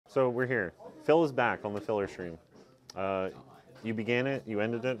So we're here. Phil is back on the filler stream. You began it, you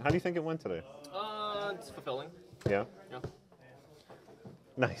ended it. How do you think it went today? It's fulfilling. Yeah? Yeah.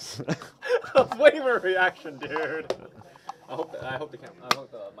 Nice. I was waiting for a reaction, dude. I hope the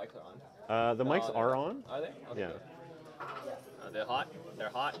mics are on. The mics are on? Are they? Okay, Yeah. good. They're hot. They're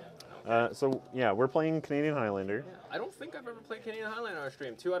hot. So yeah, we're playing Canadian Highlander. Yeah, I don't think I've ever played Canadian Highlander on a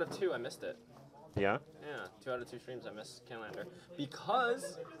stream. 2 out of 2, I missed it. Yeah? Yeah, 2 out of 2 streams I missed Canadian Highlander.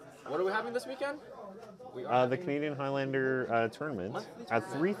 Because, what are we having this weekend? We are The Canadian Highlander tournament at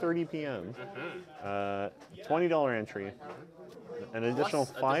 3:30 p.m. $20 entry. An additional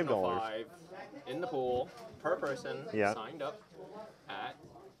Plus $5. additional $5 in the pool per person Yeah. signed up at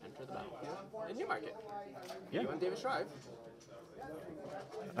Enter the Battlefield in Newmarket. Yeah. You and David Shrive.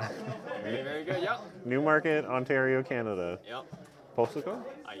 Very, very good. Yep. Newmarket, Ontario, Canada. Yep. Postal code?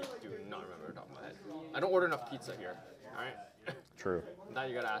 I do not remember the top of my head. I don't order enough pizza here. All right. True. Now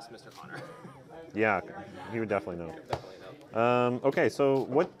you gotta ask Mr. Connor. Yeah, he would definitely know. Definitely know. Okay, so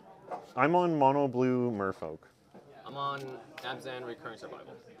what? I'm on mono blue Merfolk. I'm on Abzan Recurring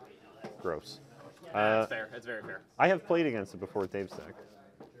Survival. Gross. That's fair. It's very fair. I have played against it before with Dave's deck.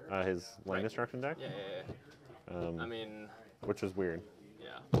 His land destruction deck. Yeah, yeah, yeah. I mean, which is weird.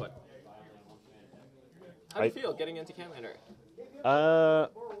 yeah, but how do you feel getting into Canlander? I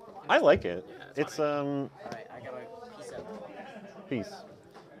like it. Yeah, it's Alright, I got a piece out. Peace.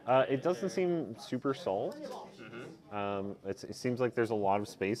 It doesn't seem super solved. It seems like there's a lot of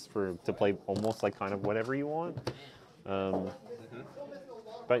space to play almost like kind of whatever you want.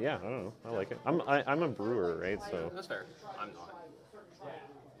 But yeah, I don't know. I like it. I'm a brewer, right? So That's fair. I'm not.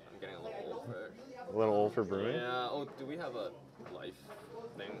 I'm getting a little old for it. a little old for brewing. Yeah. Oh, do we have a life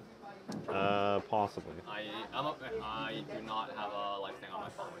thing? Possibly. I do not have a life thing on my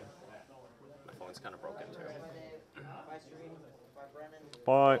phone. My phone's kind of broken too.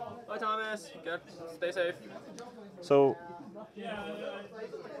 But Bye, Thomas. Good. Stay safe. so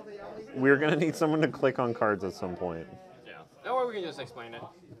we're gonna need someone to click on cards at some point. Yeah. Or we can just explain it.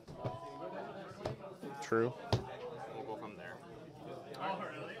 True. We'll go from there.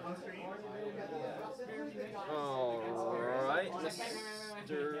 All right,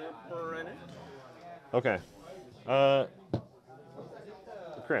 Mr. Brennan. Okay.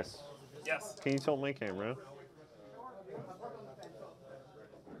 Chris. Yes. Can you tilt my camera?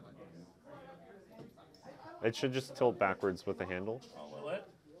 It should just tilt backwards with the handle. Oh, will it?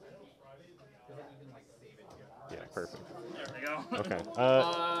 Yeah, perfect. There we go. Okay.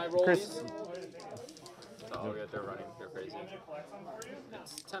 Roll Chris. these. Oh, yeah, they're running. They're crazy.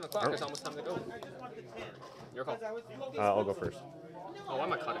 It's 10 o'clock. It's almost time to go. Your call. I'll go first. Oh, why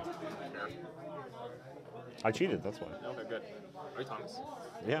am I cutting? Here. I cheated, that's why. Okay, good. Are you Thomas?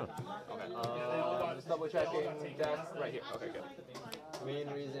 Yeah. Okay. Just double checking deck right here. Okay, good. The main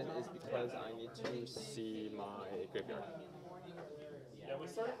reason is because I need to see my graveyard.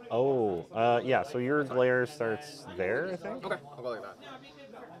 Oh, yeah, so your layer starts there, I think? Okay, I'll go like that.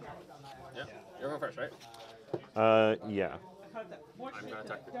 Yeah, you're going first, right? Yeah. I'm gonna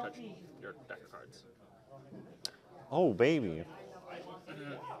touch your deck of cards. Oh, baby.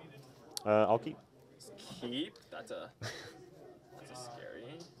 I'll keep. Keep. That's a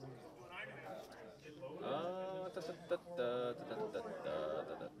scary. On the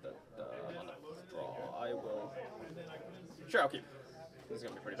draw, I will. Sure, I'll keep. This is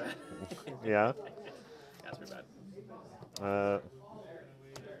gonna be pretty bad. Yeah. That's pretty bad.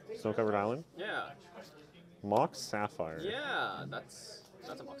 Snow-covered island. Yeah. Mox Sapphire. Yeah, that's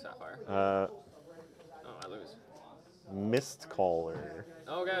a Mox Sapphire. Oh, I lose. Mist Caller.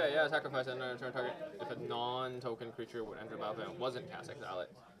 Okay, yeah, sacrifice and turn target if a non-token creature would enter the battlefield and wasn't cast exile it.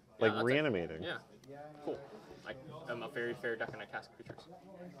 Yeah, Like that's reanimating. Yeah. Cool. I'm a very fair deck and I cast creatures.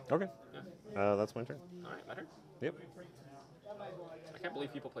 Okay. Yeah. That's my turn. All right, my turn. Yep. I can't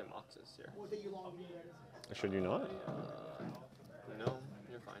believe people play Moxes here. Should you not? No,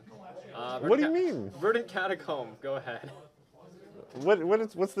 you're fine. What do you mean? Verdant Catacomb, go ahead.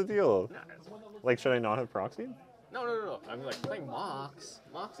 What's the deal? Nah, it's fine. Like, should I not have proxied? No. I'm like playing Moxes.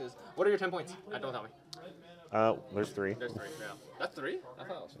 What are your 10 points? Don't tell me. There's 3. There's 3. Yeah. That's 3? I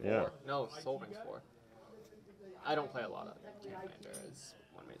thought it was 4. Yeah. No, Soul Ring's 4. I don't play a lot of Commander, as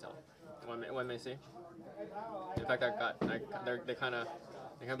one may tell. One may see. In fact, they kind of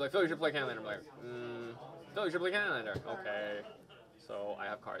like, Phil, you should play Canlander. I'm like, Phil, you should play Canlander. Okay. So I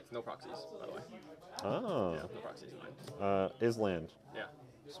have cards. No proxies, by the way. Oh. Yeah, no proxies in mine. Is land. Yeah.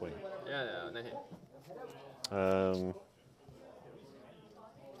 Sweet. Yeah, 19.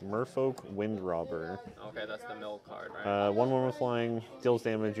 Merfolk Wind Robber. Okay, that's the mill card, right? 1/1 with flying, deals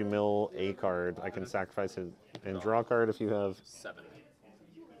damage, you mill a card. I can sacrifice it and draw a card if you have. 7.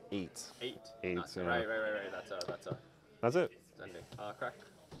 8. 8. Eight, Nice. yeah. Right. That's a That's it. ending. Correct. Do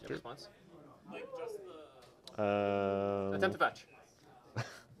you have a response? Attempt to fetch.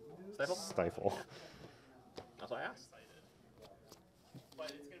 Stifle? Stifle. That's what I asked.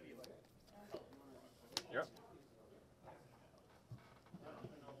 You're up.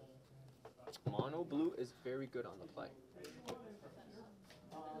 Mono blue is very good on the play.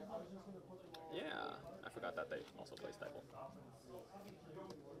 Yeah, I forgot that they also play Stifle.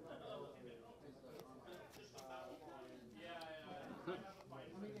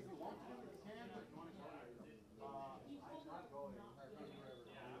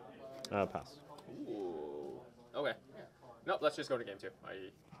 Pass. Ooh. Okay. Nope, let's just go to game 2. I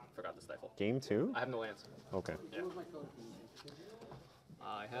forgot the Stifle. Game 2? I have no lands. Okay. Yeah.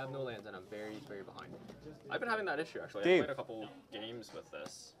 I have no lands and I'm very, very behind. I've been having that issue actually. Dave. I played a couple games with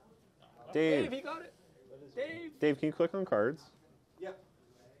this. Dave. Dave, he got it. Dave. Dave, can you click on cards? Yep.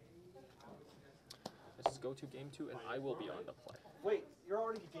 Let's go to game 2 and I will be on the play. Wait, you're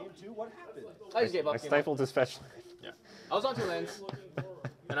already game 2? What happened? I just gave up. I stifled his fetch. Yeah. I was on 2 lands.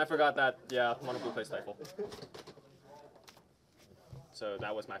 And I forgot that, yeah, mono blue plays Stifle. So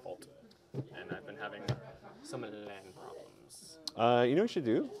that was my fault. And I've been having some land problems. You know what you should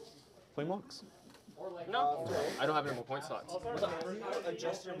do? Play Mox. No, I don't have any more point slots. Can you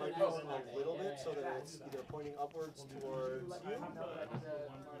adjust your microphone a little bit so that it's either pointing upwards towards you? And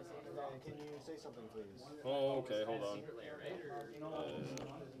can you say something, please? Oh, okay, hold on.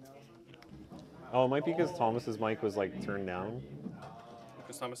 Oh, it might be because Thomas's mic was like turned down.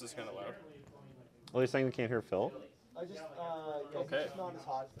 Because Thomas is kind of loud. Oh, you're saying you can't hear Phil? I just, yeah, Okay. it's not as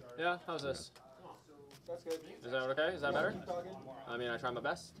hot. Yeah, how's this? That's good. Is that okay? Is that better? Keep talking. I mean, I try my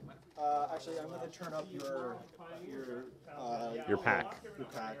best. Actually, I'm going to turn up your Your pack. Your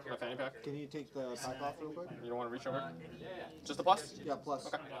pack. My fanny pack. Can you take the pack off real quick? You don't want to reach over? Just the plus? Yeah, plus.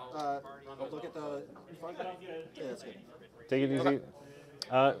 Okay. Look at the front. Yeah, that's good. Take it easy. Okay.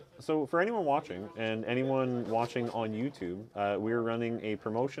 So for anyone watching, and anyone watching on YouTube, we're running a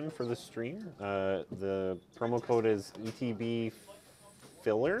promotion for the stream. The promo code is ETB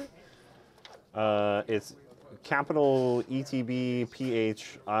Filler. It's capital ETB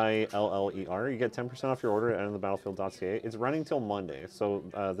PHILLER. You get 10% off your order at endofthebattlefield.ca. It's running till Monday, so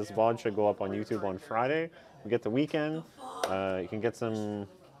this VOD should go up on YouTube on Friday. We get the weekend. You can get some.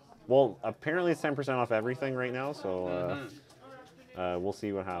 Well, apparently it's 10% off everything right now, so we'll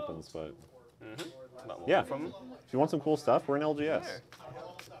see what happens. But yeah, if you want some cool stuff, we're in LGS.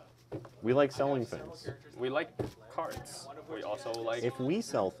 We like selling things. We like cards. We also like... If we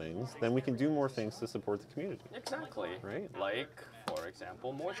sell things, then we can do more things to support the community. Exactly. Right. Like, for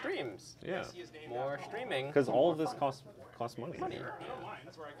example, more streams. Yeah. More streaming. Because all of this costs money.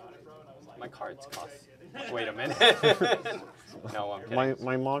 My cards cost... Wait a minute. No, I'm kidding.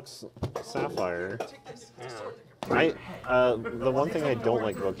 My Mox Sapphire. Yeah. The one thing I don't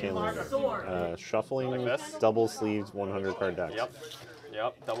like about Highlander, shuffling Like this? double sleeves 100 card decks.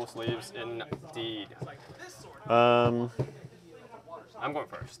 Yep, double sleeves indeed. I'm going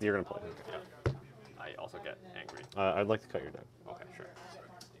first. You're gonna play. Yeah. I also get angry. I'd like to cut your deck. Okay, sure.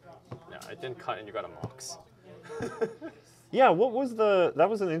 Yeah, I didn't cut and you got a Mox. Yeah, what was the? That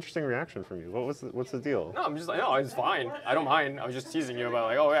was an interesting reaction from you. What's the deal? No, I'm just like, no, it's fine. I don't mind. I was just teasing you about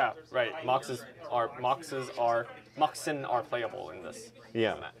like, oh yeah, right. Moxen are playable in this.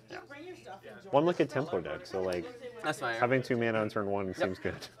 Yeah. format. Yeah. Well, I'm like a Templar deck, so like That's fine. having 2 mana on turn 1 seems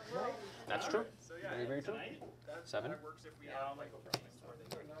good. That's true. Very, very true. 7.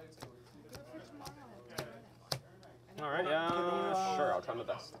 All right. Yeah. Sure. I'll try my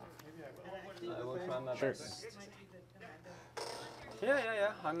best. I will try my best.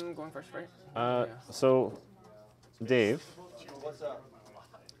 Yeah. I'm going first, right? So, Dave, What's up?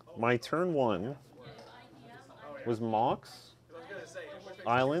 my turn 1 was Mox,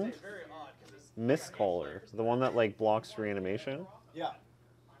 Island, Mistcaller, the one that like blocks reanimation. Yeah.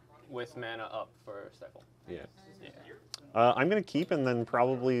 With mana up for Stifle. Yeah. Yeah. I'm gonna keep and then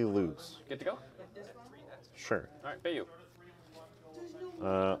probably lose. Good to go. Sure. All right. Pay you.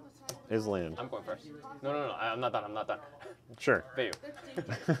 Is land. I'm going first. No. I'm not done. Sure. Pay you.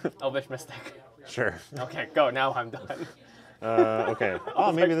 Elvish Mystic. Sure. Okay. Go. Now I'm done. Okay.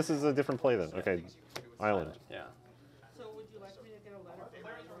 Oh, maybe this is a different play then. Okay. Island. Yeah. So would you like me to get a letter from your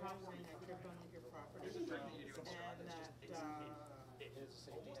house saying I tripped on your property and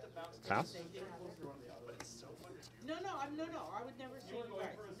that, Pass? No, I would never see you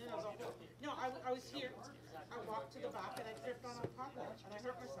guys. No, I was here, I walked to the back and I tripped on a pothole and I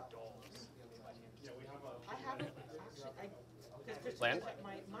hurt myself. I haven't, actually, because Land?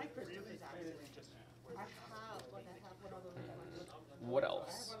 my Christmas is accident. I have one of those. what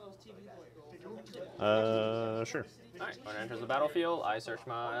else? Sure. Alright, when it enters the battlefield, I search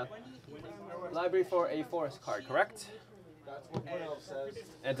my library for a forest card, correct? That's what Wood Elf says.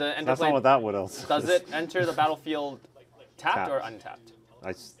 That's not what that would else. Does it enter the battlefield tapped or Tapped. untapped?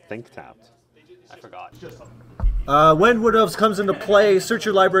 I think tapped. I forgot. When Wood Elves comes into play, search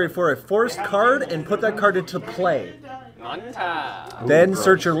your library for a forest card and put that card into play. Untapped. Then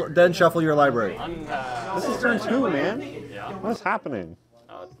then shuffle your library. Untapped. This is turn 2, man. Yeah. What's happening?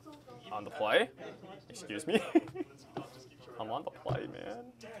 On the play? Excuse me? I'm on the play, man.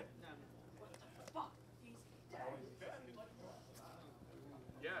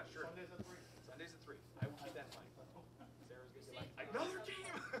 Yeah, sure. Sundays at 3. I will keep that in mind. Sarah's gonna be like, another game!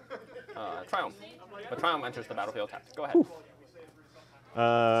 Triumph. But Triumph enters the battlefield tapped. Go ahead.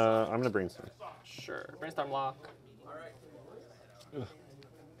 I'm gonna brainstorm. Sure. Brainstorm lock.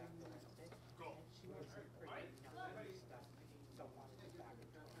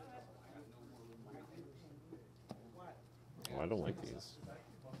 Oh, I don't like these.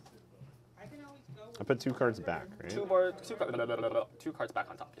 I put 2 cards back, right? Two cards back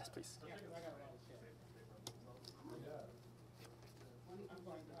on top. Yes, please.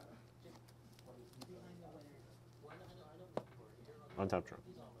 On top draw.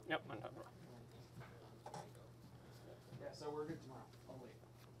 Yep, on top. Yeah, so we're good tomorrow.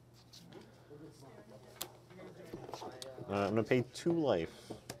 I'm gonna pay 2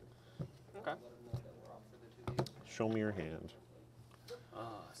 life. Okay. Show me your hand.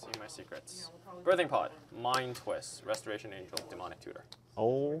 See my secrets. Birthing Pod, Mind Twist, Restoration Angel, Demonic Tutor.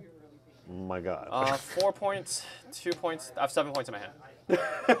 Oh my god. 4 points, 2 points. I have 7 points in my hand.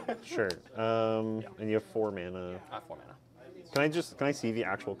 Sure. And you have 4 mana. I have 4 mana. Can I see the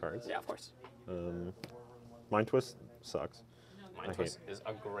actual cards? Yeah, of course. Mind Twist sucks. Mind Twist is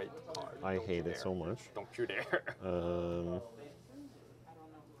a great card. I hate it so much. Don't you dare.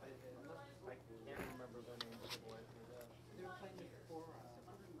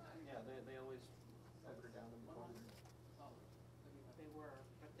 Yeah, they always put her down in the corner. They were,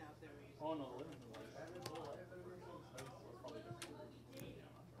 but now they're using. Oh no.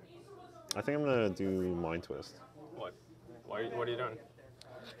 I think I'm gonna do Mind Twist. What? What are you doing?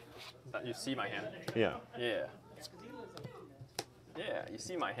 You see my hand. Yeah. Yeah. Yeah, you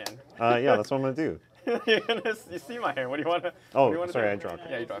see my hand. Yeah, that's what I'm gonna do. You see my hand. What do you want to? Oh, sorry, I draw a card.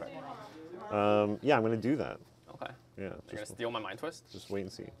 Yeah, you draw it. Yeah, I'm gonna do that. Okay. Yeah. You're gonna steal my Mind Twist. Just wait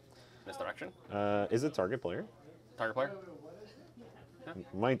and see. Misdirection. Is it target player? Target player.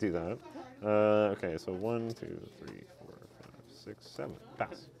 Might do that. Okay, so 1, 2, 3, 4, 5, 6, 7.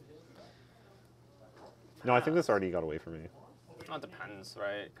 Pass. No, I think this already got away from me. Well, it depends,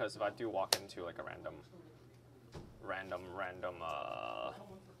 right? Because if I do walk into like a random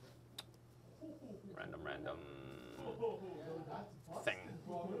thing,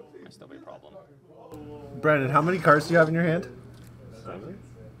 might still be a problem. Brandon, how many cards do you have in your hand? 7?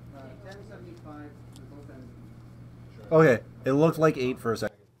 Okay, it looked like 8 for a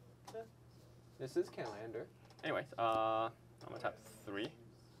second. This is Highlander. Anyway, I'm gonna tap 3.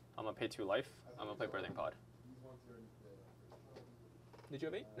 I'm gonna pay 2 life. I'm gonna play Birthing Pod. Did you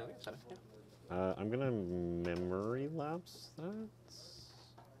have 8? No, you have 7. Yeah. I'm gonna memory lapse that.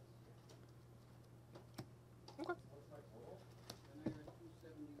 Okay.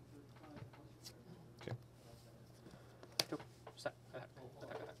 Okay. 2. Set. Attack.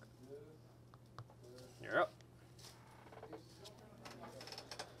 Attack. Attack. You're up.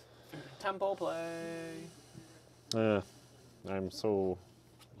 Tempo play. I'm so.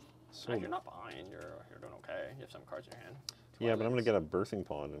 No, you're not behind. You're doing okay. You have some cards in your hand. Yeah, but I'm gonna get a birthing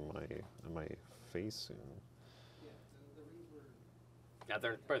pod in my face soon. Yeah,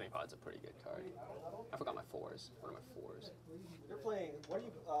 their Birthing Pod's a pretty good card. I forgot my 4s. What are my 4s? You're playing.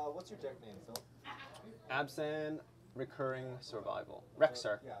 What's your deck name, Phil? Absent Recurring Survival.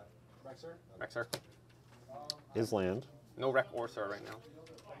 Rexer. Yeah, Rexer. Rexer. His land. No Rec or Sir right now.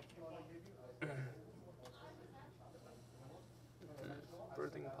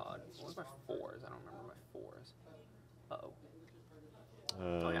 Birthing Pod. What was my 4s? I don't remember my 4s. Uh-oh.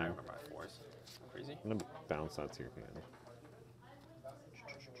 Oh yeah, I remember my 4s. Crazy. I'm gonna bounce that to your hand.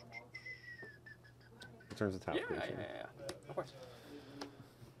 Returns a tap Yeah. creature. Of course.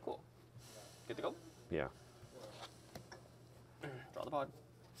 Cool. Good to go? Yeah. Draw the pod.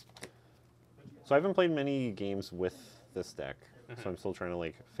 So I haven't played many games with this deck, so I'm still trying to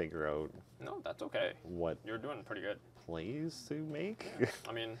like figure out No, that's okay. what You're doing pretty good. plays to make.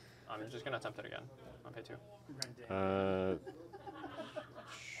 I mean, I'm just gonna attempt it again. I'll pay 2.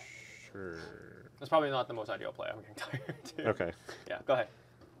 Sure. That's probably not the most ideal play. I'm getting tired too. Okay. Yeah, go ahead.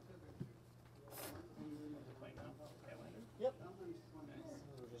 Yep.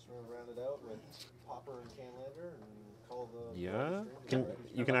 Want to round it out with Popper and Canlander and call the. Yeah. stream?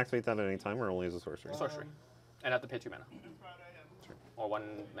 You can activate that at any time, or only as a sorcery. Sorcery. And have to pay 2 mana. Or 1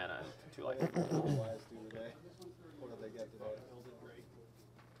 mana and 2 life. Wise do today. What did they get today?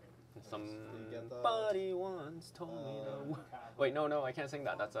 Somebody once told me no. Wait, no, I can't sing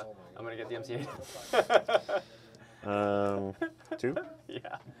that. That's a. I'm gonna get the MCA. 2.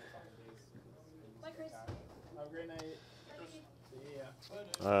 Yeah. Bye, Chris. Have a great night. See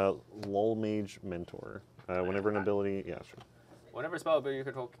ya. Lull Mage Mentor. Whenever an ability, yeah, sure. Whenever a spell ability you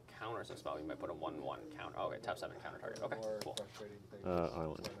control counters a spell, you might put a 1/1 counter. Oh, okay, tap 7 counter target. Okay, More cool. frustrating thing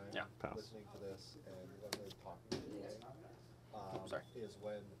Island. when I'm Yeah. Pass. listening to this and when they're talking to me, Sorry. is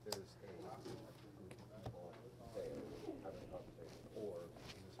when there's a group of people there having a conversation, or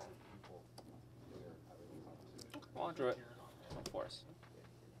there's a group of people here having a conversation. Well, I'll draw it. Of course.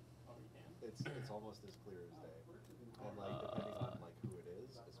 It's almost as clear as day, and like depending on like who it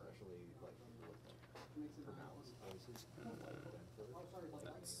is, especially like with pronounced voices, like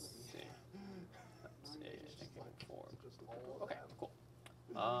Let's see. Thinking form. Okay, cool.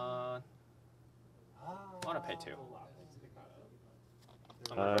 I want to pay 2.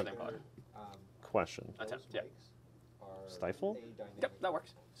 I'm gonna birthing pod. Question. Attempt. Yeah. Stifle? Yep, that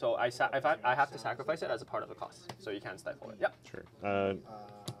works. So I have to sacrifice it as a part of the cost, so you can stifle it. Yep. Sure.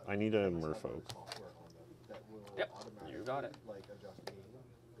 I need a Merfolk. Yep. You got it. Like adjust game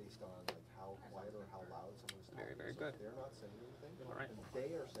based on like how quiet or how loud someone's talking. Very, very So good. if they're not saying anything, All right. and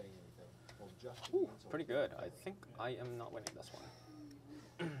they are saying anything, well, just Ooh, pretty good. I think I am not winning this one.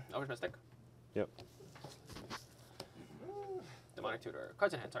 Elvish Mystic. Yep. Demonic Tutor.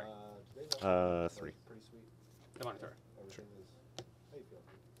 Cards in hand, sorry. 3. Pretty sweet. Demonic Tutor. Everything is. How you feel?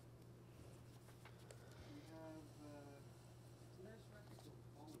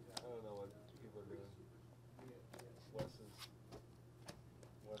 I don't know what people are doing. Wes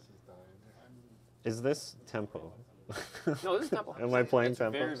is dying. Is this tempo? No, this is tempo. Am I playing It's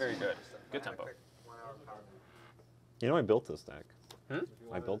tempo? Very, very good. Good tempo. You know, I built this deck. Hmm?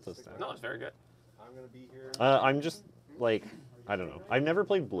 I built this deck. No, it's very good. I'm gonna be here. I'm just like, I don't know. I've never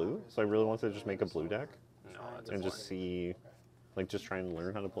played blue, so I really wanted to just make a blue deck No, it's and a just see, like, just try and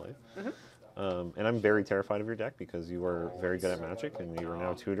learn how to play. Mm-hmm. And I'm very terrified of your deck because you are very good at Magic, and you are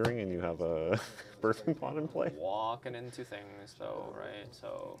now tutoring, and you have a birthing pod in play. Walking into things, though, right?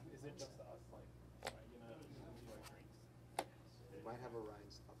 So. Might have a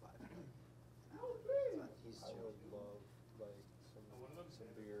Ryan's top 5. He's chill. Love like some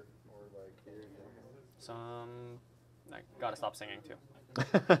beer or like beer in Some. I gotta stop singing too.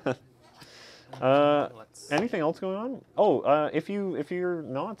 Anything else going on? Oh, if you're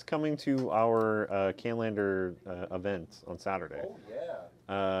not coming to our Canlander event on Saturday, Oh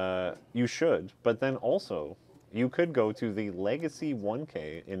yeah. you should. But then also, you could go to the Legacy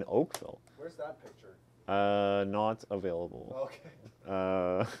 1K in Oakville. Where's that picture? Not available. Okay.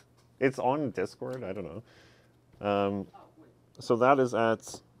 It's on Discord. I don't know. So that is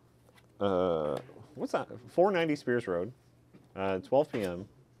at what's that? 490 Spears Road, 12 p.m.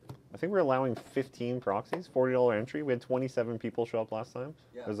 I think we're allowing 15 proxies, $40 entry. We had 27 people show up last time.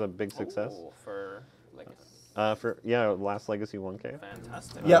 Yeah. It was a big success. Oh, for Legacy. Last Legacy 1K.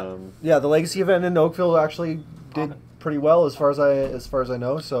 Fantastic. Yeah, yeah. The Legacy event in Oakville actually did pretty well, as far as I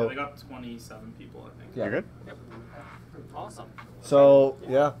know. Yeah, So they got 27 people, I think. yeah. You're good. Yep. Awesome. So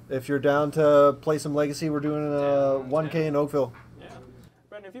yeah, if you're down to play some Legacy, we're doing a 1K in Oakville. Yeah.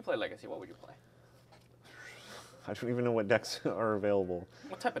 Brandon, if you play Legacy, what would you play? I don't even know what decks are available.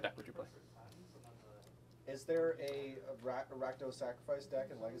 What type of deck would you play? Is there a Rakdos sacrifice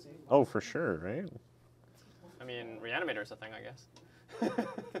deck in Legacy? Oh, for sure, right? I mean, Reanimator's a thing, I guess.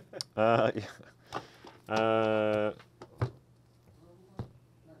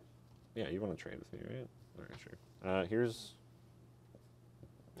 Yeah, you want to trade with me, right? All right, sure. Here's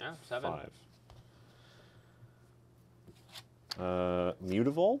Yeah, 7. 5.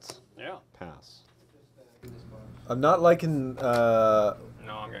 Mutavault? Yeah. Pass. I'm not liking. No,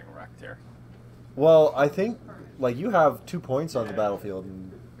 I'm getting wrecked here. Well, I think like you have 2 points on the battlefield,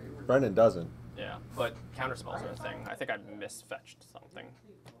 and Brendan doesn't. Yeah, but counter spells are a thing. I think I misfetched something.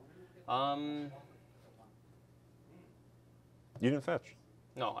 You didn't fetch.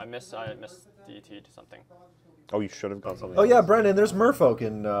 No, I missed DT to something. Oh, you should have got something. Oh yeah, else. Brendan. There's Merfolk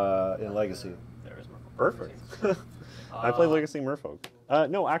in Legacy. There is Merfolk. Perfect. I play Legacy Merfolk.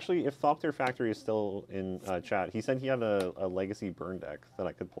 No, actually, if Thopter Factory is still in chat, he said he had a Legacy burn deck that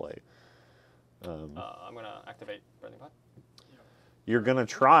I could play. I'm gonna activate Burning Pot. You're gonna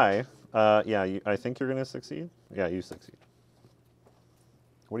try. Yeah, I think you're gonna succeed. Yeah, you succeed.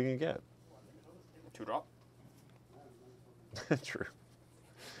 What are you gonna get? 2 drop. True.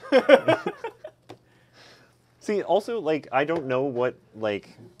 See, also, like, I don't know what,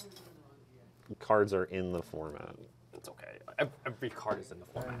 like, cards are in the format. It's okay. Every card is in the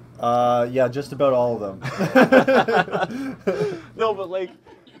format. Yeah, just about all of them. No, but, like,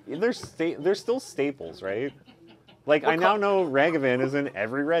 they're still staples, right? Like, I now know Ragavan is in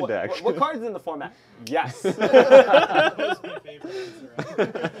every red deck. What card is in the format? Yes.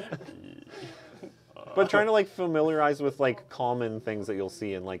 But trying to, like, familiarize with, like, common things that you'll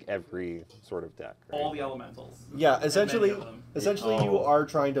see in, like, every sort of deck. Right? All the elementals. Yeah, Many essentially, of them. you are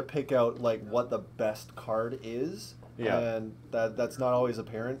trying to pick out like what the best card is, Yeah. and that's not always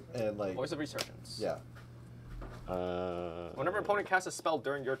apparent. And like, Voice of Resurgence. yeah, Whenever an opponent casts a spell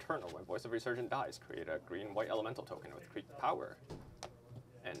during your turn, or when Voice of Resurgence dies, create a green-white elemental token with creep power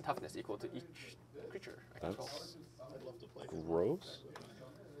and toughness equal to each creature I control. That's I'd love to play. gross.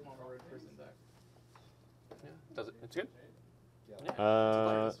 Yeah, does it? It's good. Yeah.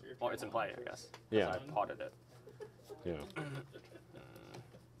 Yeah. Well, it's in play, I guess. 'Cause Yeah. I potted it. Yeah.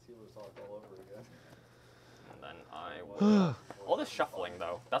 Steelers talk all over again. And then I will. All this shuffling,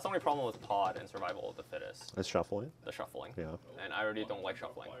 though. That's the only problem with pod and survival of the fittest. It's shuffling. The shuffling. Yeah. And I already don't like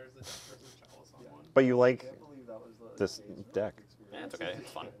shuffling. But you like Can't believe that was the this deck. Yeah, it's okay.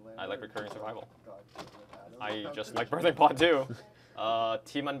 It's fun. I like recurring survival. I just like birthing pod too.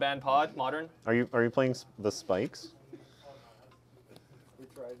 Team unbanned pod, modern. Are you playing the spikes? We're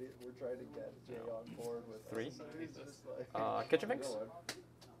trying to get Jay on board with 3. He's just like, Kitchen Finks.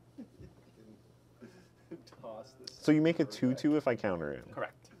 toss this. So you make a 2/2 if I counter it.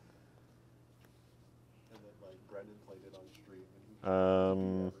 Correct. And then like Brendan played it on stream and he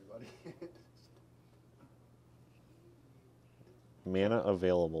everybody. Mana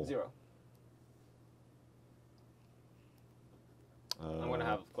available. 0. I'm gonna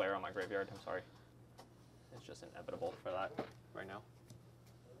have glare on my graveyard. I'm sorry. It's just inevitable for that right now.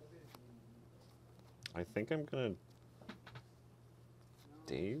 I think I'm gonna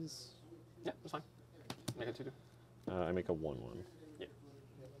daze. Yeah, that's fine. Make a 2/2. I make a 1/1. Yeah.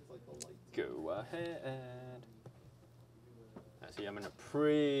 Go ahead. See, I'm in a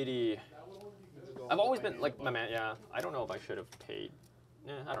pretty. I've always been like my man. Yeah, I don't know if I should have paid.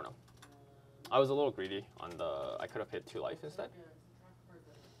 Yeah, I don't know. I was a little greedy on the. I could have paid 2 life instead.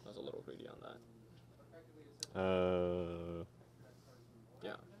 I was a little greedy on that.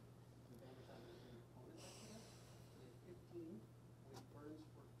 Yeah.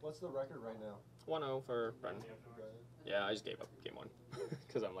 What's the record right now? 1-0 for Brendan. Yeah, I just gave up game 1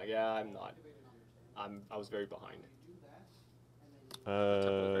 because I'm like, yeah, I'm not. I was very behind.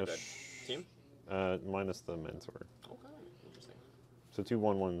 Very good. Team? Minus the mentor. Okay, interesting. So 2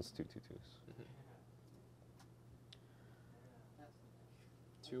 1/1s, 2 2/2s.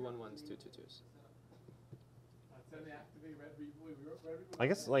 2 1/1s, 2 2/2s. I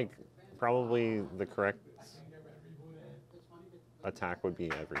guess like probably the correct attack would be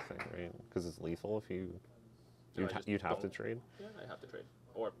everything, right? Because it's lethal if you'd have to trade. Yeah, I have to trade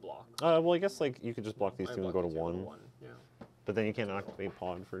or block. Well, I guess like you could just block these I two and block go to these two 1, Yeah. but then you can't activate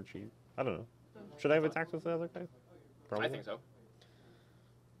pod for a cheat. I don't know. Should I have attacked with the other guy? Probably. I think so.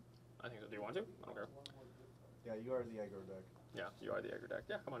 Do you want to? I don't care. Yeah, you are the aggro deck. Yeah, you are the aggro deck.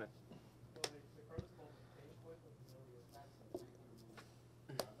 Yeah, come on in.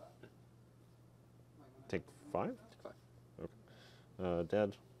 Take 5? Take 5. Okay.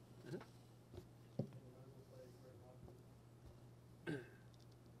 Dead. Yeah,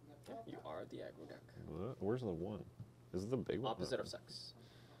 you are the aggro deck. Where's the 1? Is it the big one? Opposite of sex.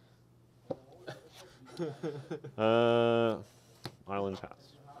 Island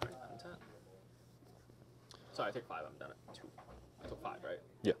pass. Alright, untap. So I take 5, I'm done at 2. I took 5, right?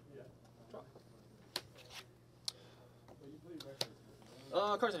 Yeah.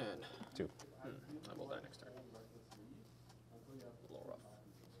 Draw. Cards in hand. 2. I will die next turn. A little rough.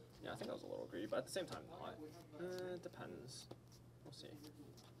 Yeah, I think I was a little greedy, but at the same time, not. It depends. We'll see.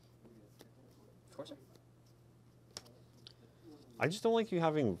 Courser? I just don't like you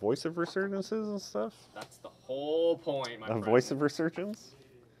having voice of resurgences and stuff. That's the whole point, my A friend. voice of resurgence?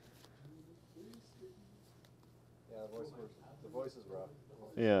 Yeah, the voice is rough.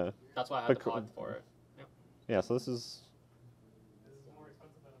 Yeah. That's why I had But the pod for it. Yep. Yeah, so this is...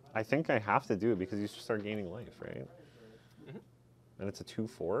 I think I have to do it because you start gaining life, right? Mhm. And it's a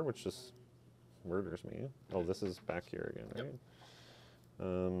 2/4, which just murders me. Oh, this is back here again, right?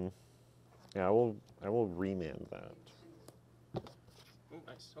 Yep. Yeah, I will remand that. Ooh,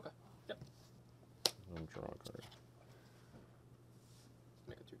 nice. Okay. Yep. I'll draw a card.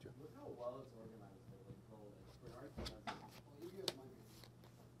 Make a 2/2.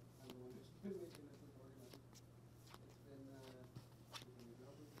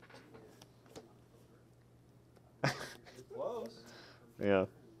 Yeah.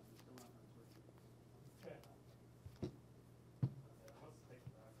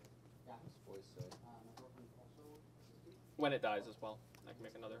 Voice say. When it dies as well, I can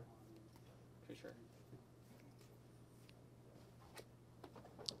make another creature.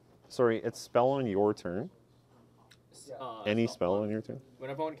 Sorry, it's spell on your turn. Any spell on your turn?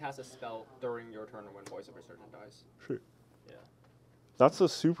 When a opponent casts a spell during your turn or when Voice of Resurgence dies. Sure. Yeah. That's a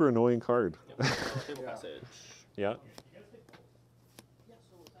super annoying card. Yep. Table passage. Yeah.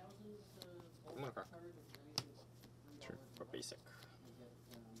 I'm gonna crack. Sure. For basic.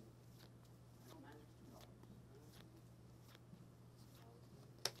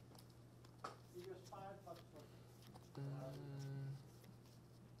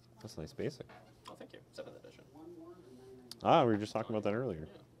 That's nice basic. Oh, thank you. 7th edition. Ah, we were just talking about that earlier.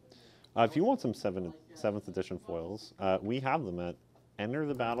 If you want some 7th edition foils, we have them at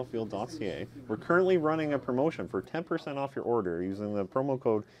enterthebattlefield.ca. We're currently running a promotion for 10% off your order using the promo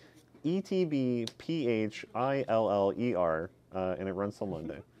code ETBPHILLER, and it runs till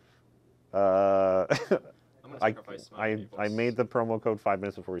Monday. I'm gonna sacrifice my I made the promo code 5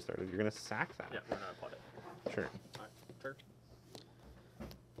 minutes before we started. You're gonna sack that? Yeah, we're gonna pot it. Sure. Alright, turn.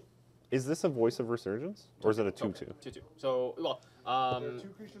 Is this a Voice of Resurgence, or is it a 2/2? 2/2. So, well, there are two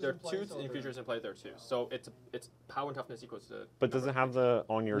creatures in play. There are two. So it's power and toughness equals to. But does it have the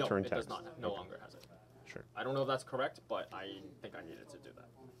on your no, turn it text? does not. No longer has it. Sure. I don't know if that's correct, but I think I needed to do that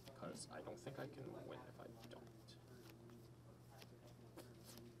because I don't think I can win if I don't.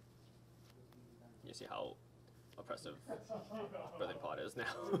 You see how oppressive Birthing Pod is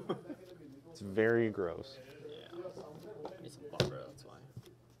now. It's very gross. Yeah. I need some buffer. That's why.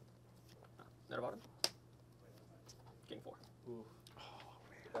 Net bottom. Game 4. Ooh.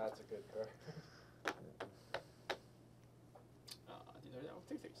 That's a good card. These are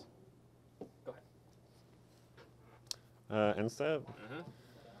 2 3s. Go ahead. End step.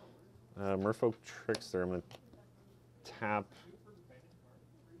 Merfolk Trickster. I'm gonna tap.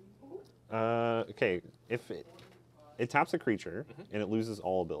 Okay, if it taps a creature and it loses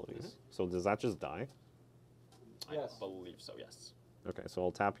all abilities, so does that just die? Yes. I believe so. Yes. Okay, so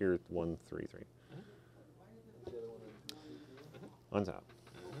I'll tap your 1/3/3. Untap.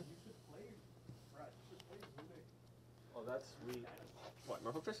 Oh, that's sweet. What,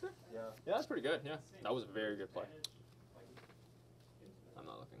 Merfolk Trickster? Yeah. Yeah, that's pretty good. Yeah, that was a very good play. I'm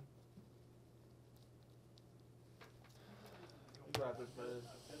not looking.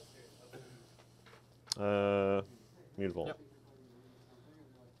 Mutable. Yep.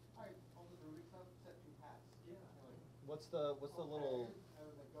 What's the little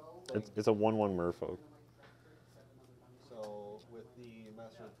thing? It's a 1/1 Merfolk. So with the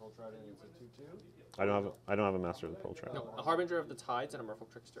Master of the Pearl Trident, it's a 2/2. I don't have a Master of the Pearl Trap. No, a Harbinger of the Tides and a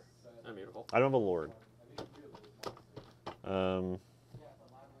Merfolk Trickster. Immutable. I don't have a Lord.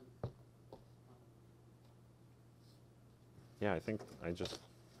 Yeah, I think I just...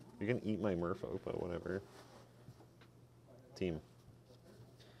 You can eat my Merfolk, but whatever. Team.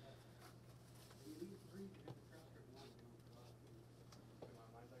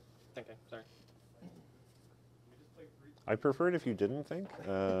 Thinking, sorry. I prefer it if you didn't think.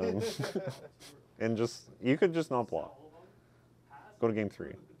 And just... You could just not block. Go to game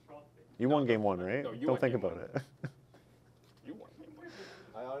 3. You won game 1, right? No, you Don't won think game about one. it. You won game 1.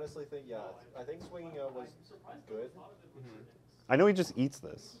 I honestly think, yeah. I think swinging out was good. I know he just eats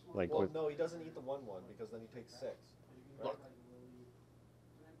this. Like, Well, with, no, he doesn't eat the 1/1 because then he takes 6. Right? Look.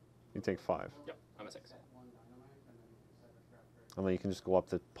 you take 5. Yep, I'm a 6. And then you can just go up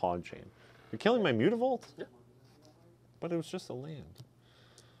the pod chain. You're killing my Mutavault? Yeah. But it was just a land.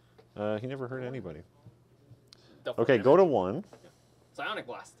 He never hurt anybody. Definitely Okay, go to 1. Psionic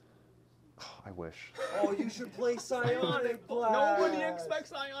Blast. I wish. Oh, you should play Psionic Blast. Nobody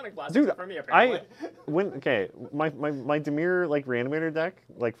expects Psionic Blast Dude, except for me, apparently. my Dimir like Reanimator deck,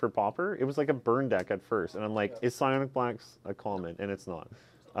 like for Pauper, it was like a burn deck at first, and I'm like, is Psionic Blast a common? And it's not.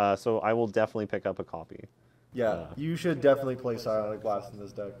 So I will definitely pick up a copy. Yeah, you should definitely play Psionic Blast in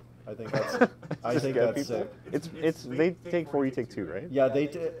this deck. I think that's Get that's people. sick. It's they take 4, you take 2, right? Yeah,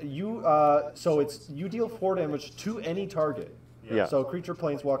 so it's you deal 4 damage to any target. Yeah. So creature,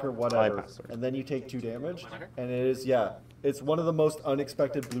 planeswalker, whatever, Bypass, sorry. and then you take 2 damage, and it is it's one of the most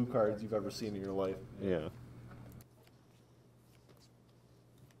unexpected blue cards you've ever seen in your life. Yeah.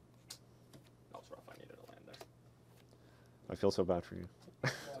 That was rough. I needed a land there. I feel so bad for you.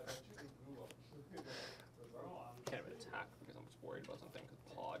 Can't even attack because I'm just worried about something because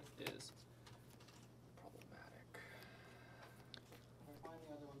Pod is problematic.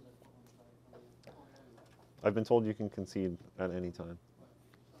 I've been told you can concede at any time.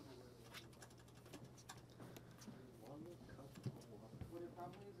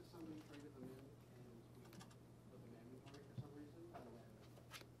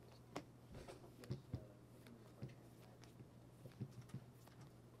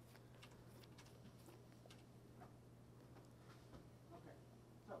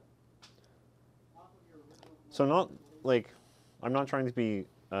 So not like, I'm not trying to be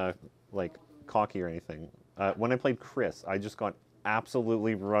like cocky or anything. When I played Chris, I just got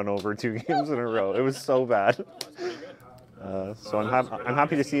absolutely run over 2 games in a row. It was so bad. So I'm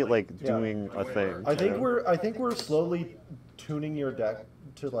happy to see it like Yeah. doing a thing. I think you know? we're slowly tuning your deck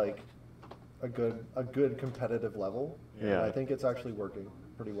to like a good competitive level. Yeah. And I think it's actually working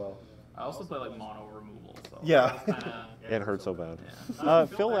pretty well. I also play like mono removal, so Yeah. It hurt so bad. Yeah.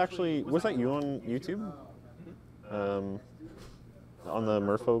 Phil, actually, was that you on YouTube? On the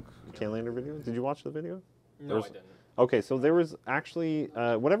Merfolk Highlander video? Did you watch the video? No, I didn't. Okay, so there was actually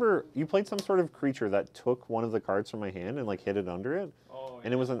whatever you played some sort of creature that took one of the cards from my hand and like hid it under it,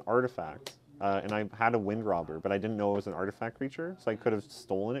 and it was an artifact. And I had a Wind Robber, but I didn't know it was an artifact creature, so I could have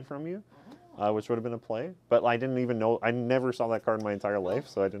stolen it from you, which would have been a play. But I didn't even know. I never saw that card in my entire life,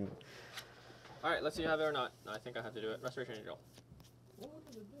 so I didn't. All right, let's see if I have it or not. No, I think I have to do it. Restoration Angel.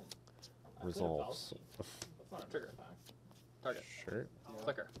 Resolves. That's not a trigger attack. Target. Sure,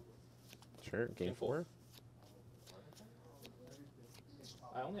 Clicker. sure. Game 4.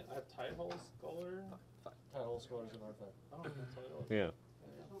 I have Tidehole Scholar. Title Scholar is an artifact. Oh, that's what it was. Yeah.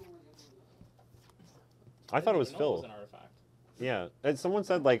 I thought it was didn't even know Phil. an artifact. Yeah, and someone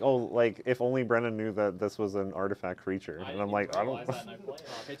said like, oh, like if only Brennan knew that this was an artifact creature, and I'm didn't like, I don't. realize that and I played it.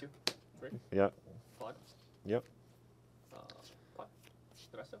 Pay 2. 3. Yeah. Flood. Yep. Pot.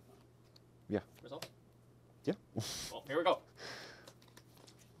 The rest of. Yeah. Result. Yeah. Well, here we go.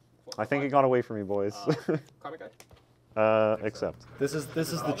 I think it got away from me, boys. Karmic Guide. Accept. This is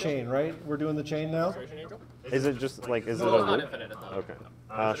the chain, right? We're doing the chain now. Restoration Angel. Is it just like, is No, it it's a not loop? infinite. It's not.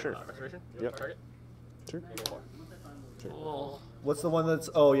 Okay. Sure. Restoration. Yep. Target. Sure. Game 4. Sure. What's the one that's?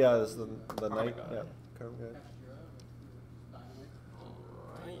 Oh yeah, this is the Karmic night. Guide. Yeah. Karmic Guide.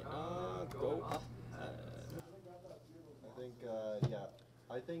 Alright, go up. I think, yeah.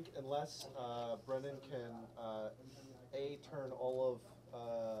 I think unless Brennan can turn all of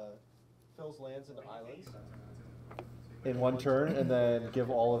Phil's lands into islands. In one turn, and then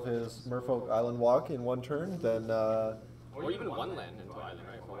give all of his Merfolk Island Walk in one turn, then Or even one land into island,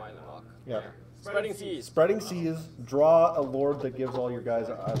 right? For Island Walk. yeah. Spreading Seas. Spreading Seas, draw a lord that gives all your guys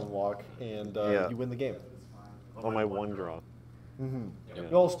an Island Walk, and Yeah. you win the game. On my one draw. Mm-hmm. Yeah.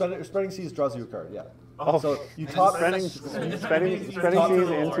 Well, Spreading Seas draws you a card, yeah. Oh, So you top spreading top- seas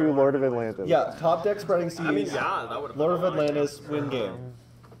into Lord of Atlantis. yeah, top deck Spreading Seas, I mean, yeah, that would have Lord of Atlantis, win game.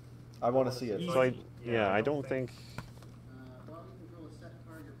 I want to see it. So I don't think.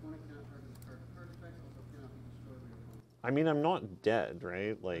 I mean, I'm not dead,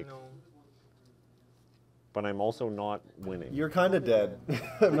 right? Like, No. but I'm also not winning. You're kind of dead.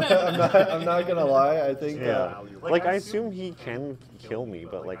 I'm not gonna lie. I think. Yeah. Like, I assume he can kill me,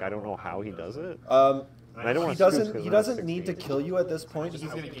 but like, I don't know how he does it. And I don't he want doesn't. He doesn't need to kill you at this point. He's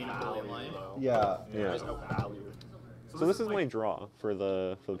gonna gain a billion life. Yeah. Yeah. There's no value. So this is my draw for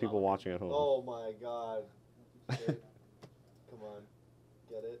the people watching at home. Oh my god. Shit. Come on.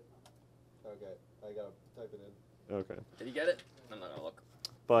 Get it? Okay. I gotta type it in. Okay. Did he get it? I'm not gonna look.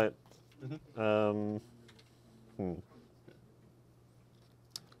 But,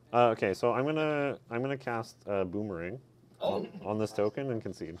 okay, so I'm gonna cast Boomerang on this token and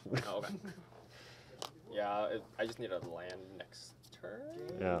concede. Oh, okay. Yeah, I just need a land next turn.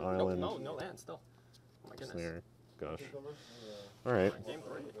 Yeah, Nope, island. no land still. Oh my goodness. Snare. Gosh. Yeah. All right. Game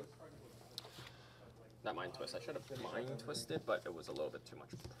 3. That mind twist. I should have mind twisted, but it was a little bit too much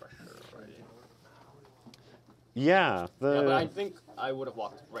pressure already. Yeah. Yeah, but I think I would have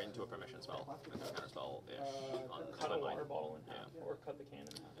walked right into a permission spell, like a counter spell ish. Cut a water bottle in half, or cut the cannon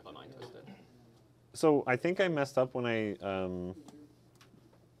in half. If I mind twisted. So I think I messed up when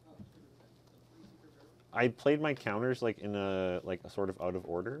I played my counters like in a sort of out of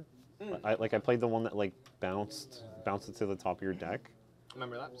order. I played the one that like bounced it to the top of your deck.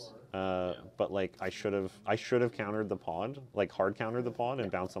 Remember that? But like I should have countered the pod, like hard countered the pod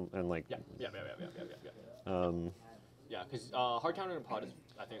and bounced them and like. Yeah. Yeah, because hard counter in pod is,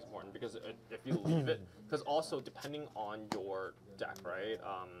 I think, is important because if you leave it, because also depending on your deck, right?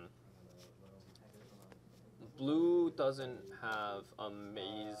 Blue doesn't have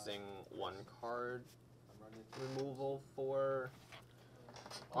amazing one card removal for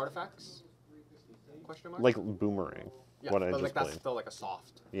artifacts. Question mark. Like Boomerang. Yeah, what I but just like that's played. still like a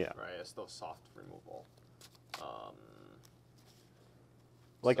soft. Yeah. Right, it's still soft removal.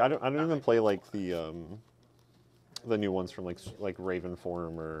 Like I don't even play like the new ones from like Raven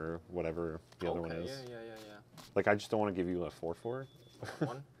Form or whatever the other one is. Yeah. Like I just don't want to give you a 4/4.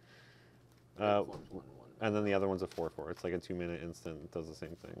 One. Uh, One. and then the other one's a 4/4. It's like a 2-minute instant. It does the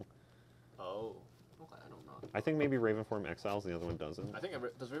same thing. Oh. Okay, I don't know. I think maybe Raven Form exiles. The other one doesn't. I think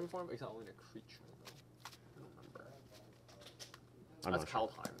does Raven Form exile only a creature though? I'm That's not sure.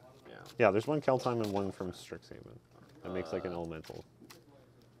 Kaldheim. Yeah. Yeah, there's one Keldheim and one from Strixhaven. That makes like an elemental.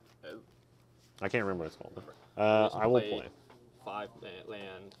 I can't remember what it's called. I will play. 5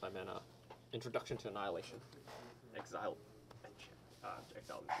 land, 5 mana. Introduction to Annihilation. Exile.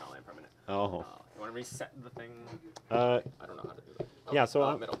 Exile non-land permanent. Oh. You want to reset the thing? I don't know how to do that. Oh, yeah,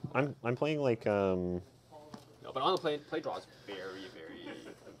 so middle. I'm playing like No, but on the play draw is very, very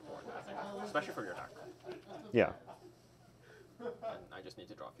important, I think. Especially for your deck. yeah. And I just need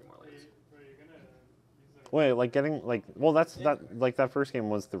to draw a few more lands. Wait, like getting like that first game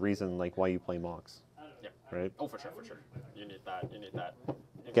was the reason like why you play Mox. Yeah. Right? Oh, for sure. You need that.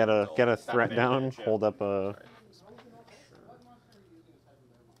 Get a that threat down, advantage, yeah. hold up a Right.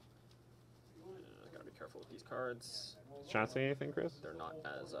 Gotta be careful with these cards. chat say anything, Chris? They're not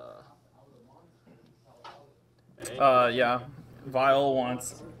as Yeah. Vile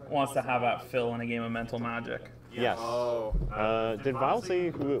wants to have that fill in a game of Mental Magic. Yes. Oh. Did Vile say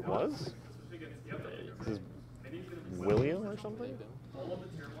who it was? Is this William or something?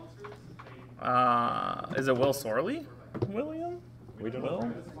 Is it Will Sorley? William? We don't Will?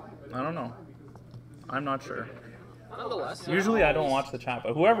 know. I don't know. I'm not sure. Nonetheless. Usually I don't watch the chat,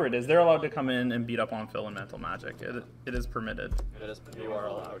 but whoever it is, they're allowed to come in and beat up on Phil in Mental Magic. It is permitted. It is. You are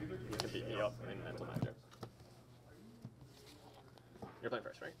allowed. You can beat me up in Mental Magic. You're playing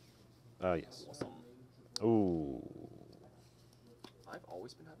first, right? Yes. Awesome. Ooh.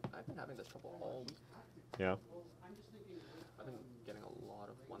 I've been having this trouble all week. Yeah. I've been getting a lot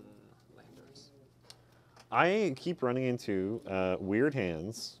of one-landers. I keep running into weird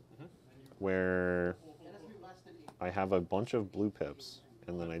hands where I have a bunch of blue pips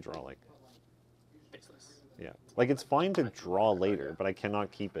and then I draw like. Baseless. Yeah. Like it's fine to draw later, but I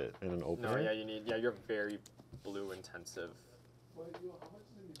cannot keep it in an opener. No, yeah, you're very blue intensive.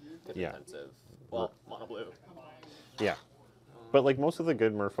 Yeah. Intensive. Well, mono blue. Yeah. But like most of the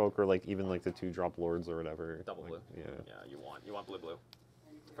good Merfolk are like even like the 2-drop lords or whatever. Double like, blue. Yeah. Yeah, you want blue.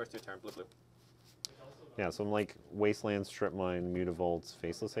 First 2 turn, blue. Yeah, so I'm like Wasteland, Strip Mine, Mutavaults,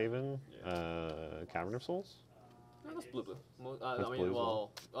 Faceless Haven, Cavern of Souls. No, that's blue. That's blue as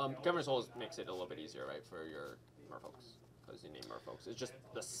well. Cavern of Souls makes it a little bit easier, right, for your Merfolks, because you need Merfolks. It's just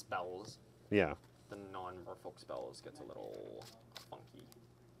the spells. Yeah. The non-Merfolk spells gets a little funky.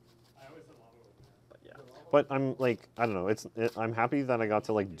 But yeah. But I'm like, I don't know. I'm happy that I got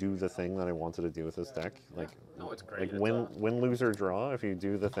to like do the thing that I wanted to do with this deck. Like, No, it's great. like win, lose or draw. If you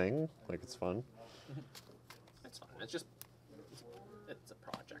do the thing, like it's fun. It's fun. It's just it's a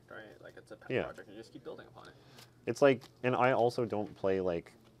project, right? Like it's a pet Yeah. project. You just keep building upon it. It's like, and I also don't play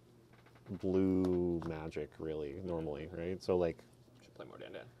like blue Magic really normally, right? So like, Should play more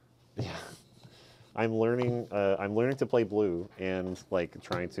Dan. yeah. I'm learning to play blue and like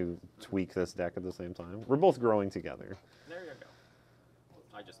trying to tweak this deck at the same time. We're both growing together. There you go.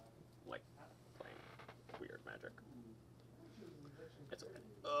 I just like playing weird Magic. It's okay.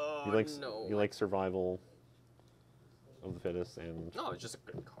 Oh, You like survival of the fittest and No, it's just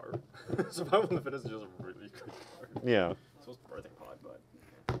a good card. Survival of the Fittest is just a really good card. yeah, So it's Birthing Pod, but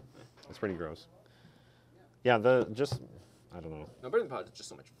it's pretty gross. Yeah, I don't know. no, Birthing Pod is just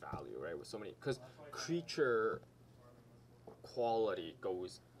so much value, right? With so many, because creature quality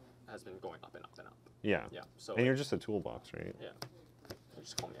has been going up and up and up. Yeah. Yeah. So And you're just a toolbox, right? yeah. You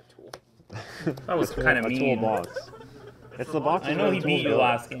just call me a tool. That was kind of A mean. toolbox. It's the box. I know he beat you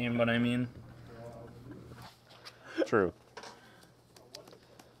last game, but I mean, True.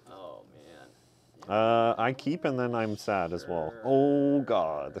 Oh man. I keep and then I'm sad as well. Oh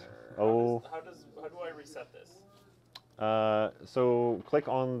God. Oh. how do I reset this? So click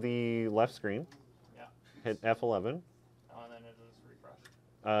on the left screen. Yeah. Hit F11. And then it just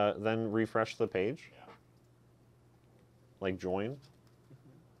refresh. Then refresh the page. Yeah. Like join.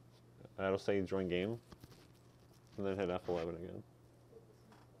 It'll say join game. And then hit F11 again.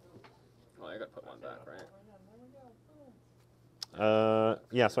 Well, I gotta put one back, right?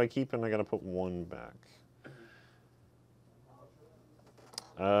 Yeah, so I keep and I gotta put one back.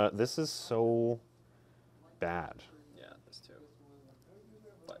 This is so bad. Yeah, this too.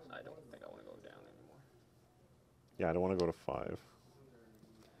 But I don't think I want to go down anymore. Yeah, I don't want to go to 5.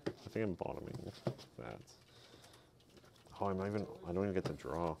 I think I'm bottoming that. Oh, I don't even get to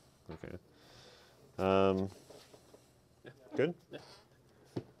draw. Okay. Good? Yeah.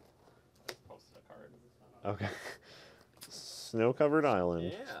 Posted a card. Okay. Snow-covered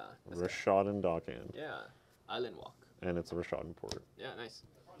island. Yeah. Rashadan Dockhand. Yeah. Island Walk. And it's a Rashadan port. Yeah, nice.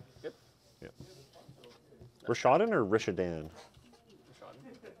 Good. Yeah. Rashadan or Rishadan? Shot.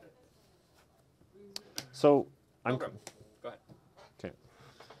 So, I'm... Okay. Go ahead. Okay.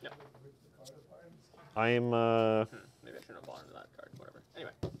 Yeah. I'm, Maybe I shouldn't have bought into that card.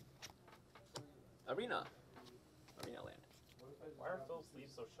 Anyway. Arena. Arena land. Why are Phil's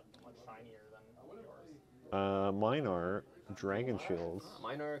sleeves so much shinier than yours? Mine are dragon shields.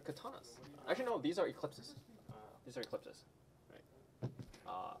 Mine are katanas. Actually, no, these are eclipses. These are eclipses. Right.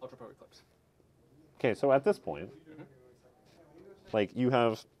 Ultra Pro Eclipse. Okay, so at this point, like you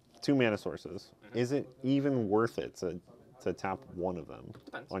have 2 mana sources. Is it even worth it to tap one of them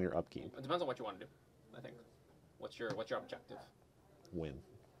Depends. on your upkeep? It depends on what you want to do, I think. What's your objective? Win.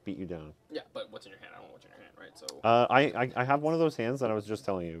 Beat you down. Yeah, but what's in your hand? I don't know what's in your hand, right? So I have one of those hands that I was just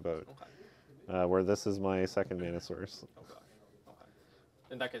telling you about, okay. where this is my 2nd mana source. Oh gosh. Okay.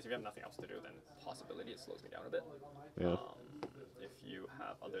 In that case, if you have nothing else to do, then possibility it slows me down a bit. Yeah. If you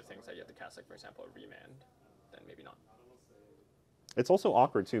have other things that you have to cast, like for example, a remand, then maybe not. It's also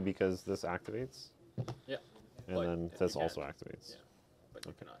awkward too because this activates, Yeah. and But then if this you also can- activates. Yeah. But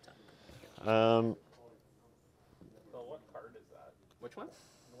you cannot tap. Phil, what card is that? Which one?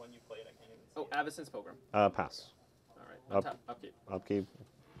 The one you played, I can't even see. Oh, Avacyn's Pilgrim. Pass. All right. Up. Untap. Upkeep. Upkeep.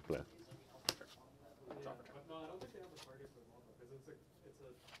 Bleh. Sure. Draw for turn. No, I don't think they have a target for Mono because it's a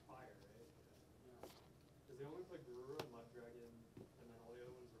fire, right? Because they only play Garura, Mud Dragon, and then all the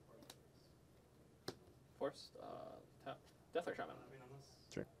other ones are fire. Force. Tap. Deathly Shaman. I mean, unless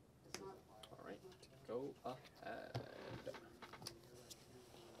Sure. All right. Go ahead.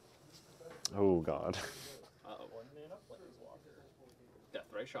 Oh God. Uh-oh. 1 mana Planeswalker.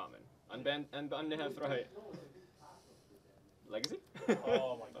 Deathray Shaman. Unbanned and Deathray. Legacy?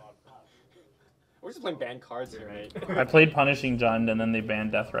 Oh my god. We're just playing banned cards here, mate. I played Punishing Jund and then they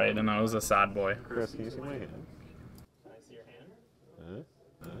banned Deathrite and I was a sad boy. Chris, can you see my hand? Can I see your hand?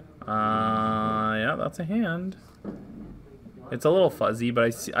 Huh? Yeah, that's a hand. It's a little fuzzy,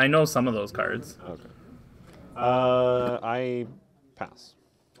 but I know some of those cards. Okay. I pass.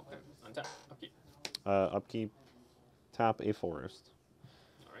 Okay. Untap. Upkeep. Upkeep. Tap a forest.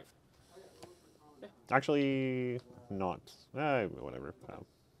 All right. Actually, not. Whatever.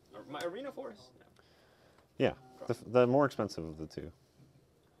 My Arena Forest? No. Yeah, the more expensive of the 2. Still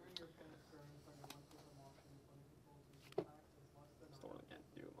really can't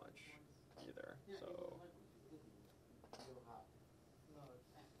do much either, so... It's a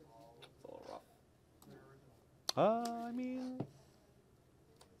little rough. I mean,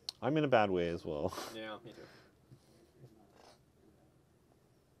 I'm in a bad way as well. Yeah, me too.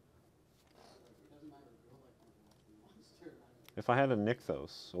 If I had a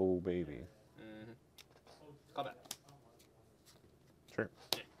Nykthos, oh baby. Mm-hmm. Combat. Sure.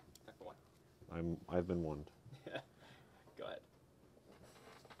 Yeah. Attack for 1. I've been won. Go ahead.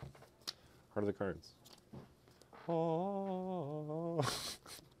 Heart of the cards. Oh.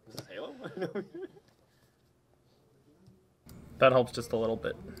 Is this Halo? That helps just a little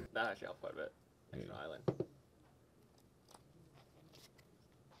bit. That actually helped quite a bit. Extra Island.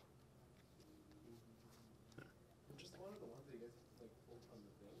 Interesting.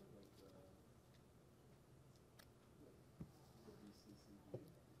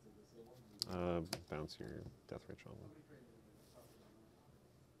 Bounce your Deathray Shaman.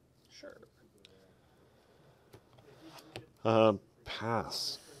 Sure.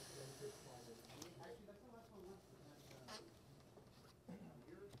 Pass.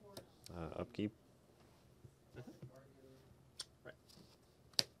 Upkeep. Right.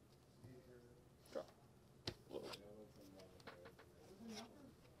 Draw. Whoa.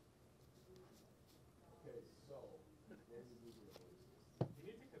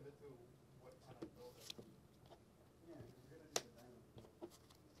 you need to commit to what kind of build that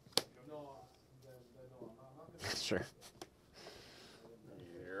Sure.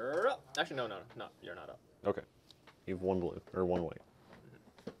 You're up. Actually, no. You're not up. Okay. You have 1 blue, or 1 white.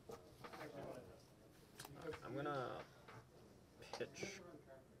 I'm gonna pitch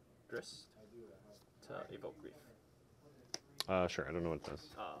Drist to evoke Grief. Sure, I don't know what it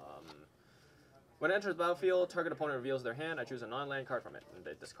does. When it enters the battlefield, target opponent reveals their hand. I choose a non-land card from it, and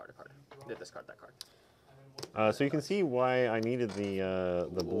they discard a card. They discard that card. So you can see why I needed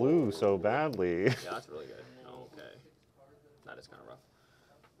the blue so badly. Yeah, that's really good. Okay. That is kind of rough.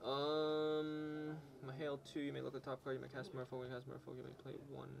 My Hail 2, you may look at the top card, you may cast Merfolk. When you cast Merfolk, you may play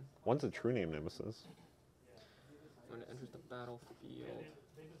 1. One's a true name nemesis. When it enters the battlefield. When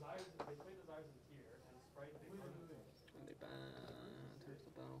they enters the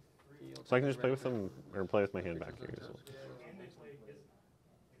battlefield. So I can just play with them, or play with my hand back here. So.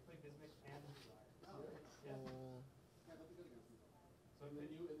 So in the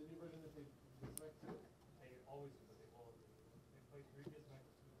new version, they play Bismec too. They always do, but they will. They play 3 Bismec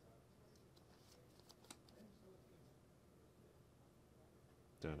or 2 Bismec.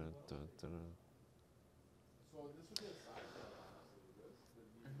 Da, da, da, da. So this would be a side.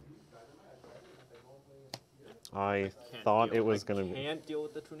 I Can't thought deal- it was I gonna be. Can't deal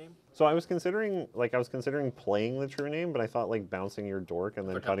with the true name. So I was considering playing the true name, but I thought like bouncing your dork and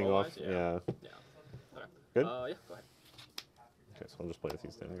then For cutting off. tempo-wise, Yeah. Yeah. Okay. Good? Yeah. Go ahead. Okay, so I'll just play with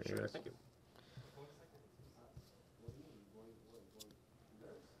these down here. Sure. guys. Thank you.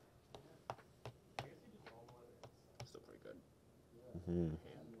 Still pretty good. Mhm.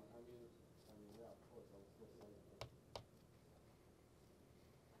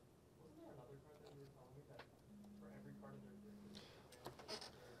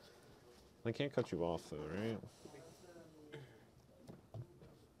 I can't cut you off though, right?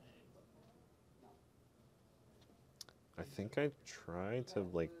 I think I try to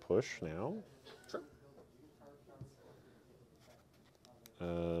like push now. Sure.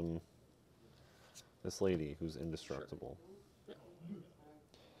 This lady who's indestructible. Yeah.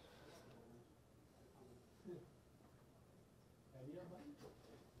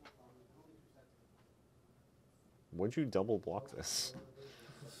 Would you double block this?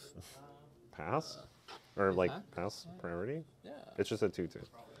 Pass? Or like Attack? pass priority? Yeah. It's just a 2/2.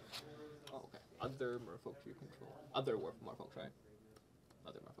 Oh, okay. Other merfolks you control. Other merfolks, right?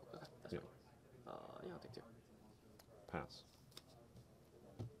 Other merfolks. Okay. That's Yeah. fine. Yeah, I'll take 2. Pass.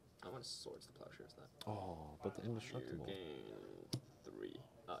 I want to swords to plowshares that. Oh, but the You indestructible. gain 3.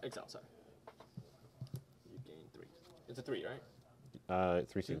 Exile, sorry. You gain 3. It's a 3, right?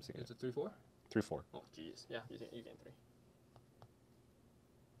 3 seems to It's get. a 3/4. 3/4. Oh, jeez. Yeah, you gain 3.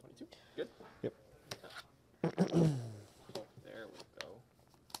 22. Good. Yep. There we go.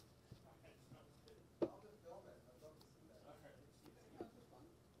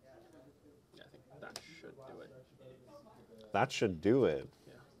 Yeah, I think that should do it. That should do it.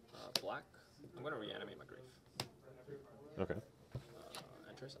 Yeah. Black. I'm gonna reanimate my grief. Okay.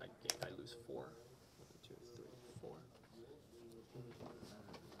 Interest. I lose 4. 1, 2, 3, 4.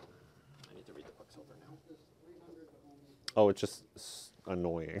 I need to read the Quicksilver now. Oh, it's just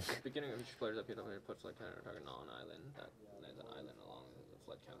annoying. Beginning of each player's upkeep, puts like counter target non-island. That lands an island along the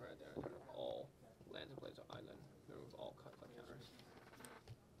flood counter right there. Turn all lands and plays an island. Remove all cut flood counters.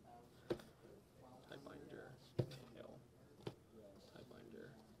 Tidebinder, Hail. Tidebinder,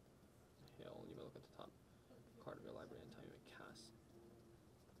 Hail. You may look at the top card of your library and tell you to cast.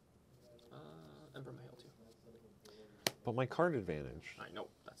 Emperor Hail too. But my card advantage. I know,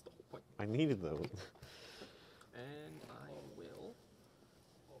 that's the whole point. I needed those. And I will.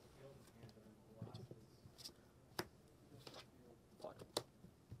 Pod.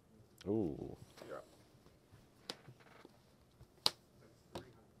 Ooh. You're up.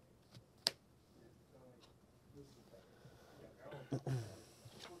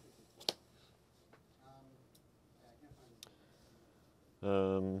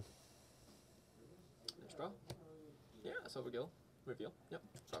 Next draw. Yeah, Silvergill. Reveal. Yep.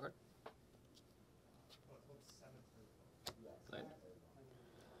 Draw card. Land.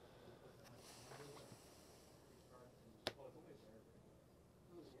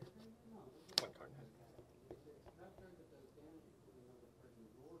 One card.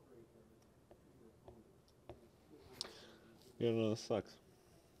 Yeah, no, this sucks.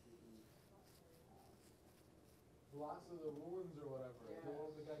 Last of the ruins or whatever. The one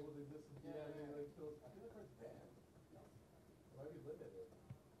with the guy with the distance. Yeah, they like kills. I think that card's banned. It might be limited.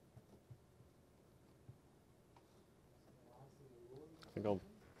 I think I'll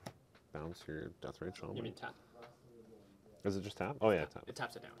bounce your Death Ray Shaman. You mean tap? Is it just tap? Oh yeah, tap. It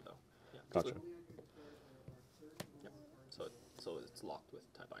taps it down though. Yeah. Gotcha. Yep. So it's locked with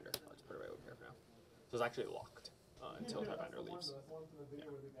Tidebinder. I'll just put it right over here for now. So it's actually locked until Tidebinder leaves the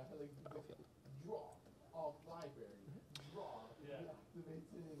battlefield. Draw off library. Draw. Yeah. Activates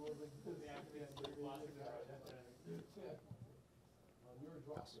it. It goes like this. You're a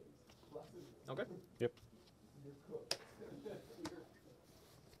draw phase. Okay. Yep. You're cooked.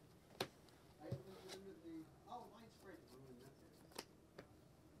 Oh, widespread ruin, that's it.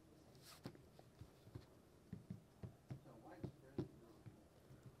 So widespread ruin.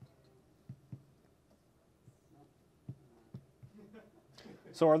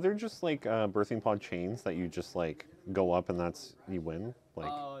 So are there just like birthing pod chains that you just like go up and that's you win?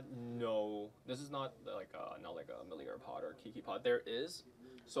 Like No. This is not like a Milligar pod or Kiki pod. There is.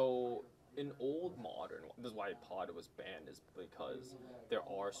 So in old modern, this is why pod was banned, is because there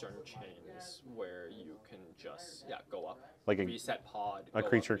are certain chains where you can just go up, Like a- reset pod. a go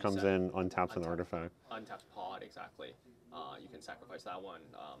creature up, comes reset, in, untaps an artifact. untaps pod, exactly. You can sacrifice that one.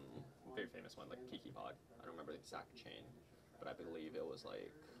 Very famous one, like Kiki pod. I don't remember the exact chain, but I believe it was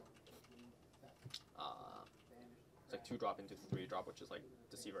like it's like 2-drop into 3-drop, which is like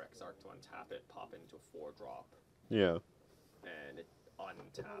Deceiver Exarch to untap it, pop it into a 4-drop, Yeah. and it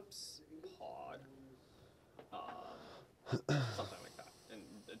untaps pod. something like that. And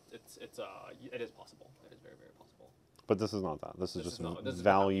it is possible. It is very, very possible. But this is not that. This is just this is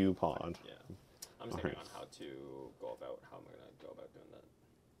value pod. Yeah. I'm just thinking on how to go about, how am I going to go about doing that.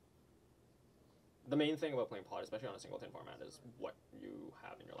 The main thing about playing pod, especially on a singleton format, is what you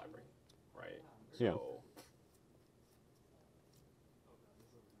have in your library, right? So, Yeah.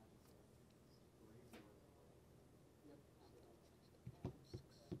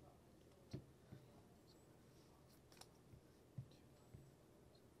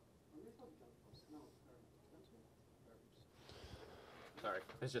 Sorry,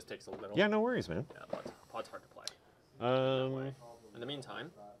 this just takes a little. Yeah, no worries, man. Yeah, pod's hard to play. In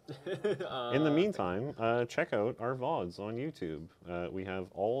the meantime, check out our VODs on YouTube. We have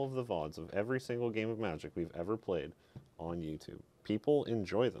all of the VODs of every single game of Magic we've ever played on YouTube. People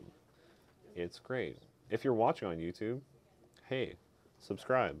enjoy them. It's great. If you're watching on YouTube, hey,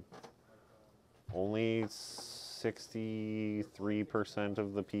 subscribe. Only 63%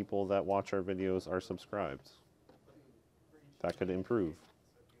 of the people that watch our videos are subscribed. That could improve.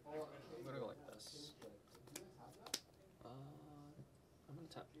 I'm gonna go like this. I'm gonna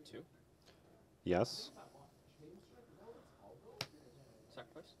tap 2. Yes.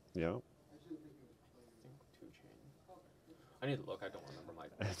 Sacrifice. Yeah. I think 2 chain. I need to look. I don't remember my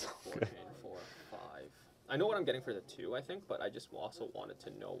It's 4 okay. chain, 4, 5. I know what I'm getting for the 2, I think, but I just also wanted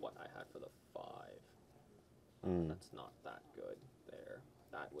to know what I had for the 5. That's not that good there.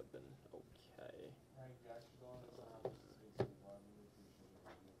 That would have been okay.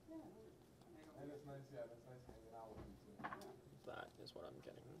 That is what I'm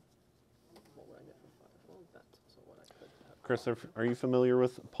getting. What would I get for 5? Well, that's also what I could have. Chris, are you familiar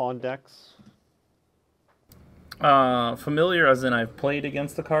with pod decks? Familiar as in I've played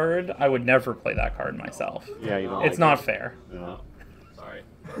against the card. I would never play that card myself. Yeah, you don't It's like not it. fair. No. Sorry.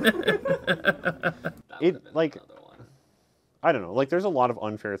 That would have been like- another one. I don't know. Like, there's a lot of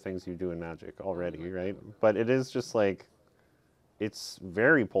unfair things you do in Magic already, right? But it is just like, it's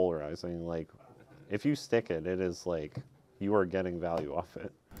very polarizing. Like, if you stick it, it is like you are getting value off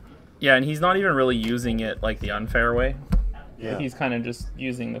it. Yeah, and he's not even really using it like the unfair way. Yeah. He's kind of just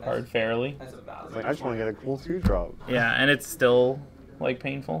using the card fairly. It's like, I just want to get a cool 2-drop Yeah, and it's still like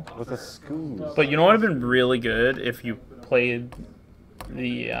painful. with a Scoob. But you know what would have been really good if you played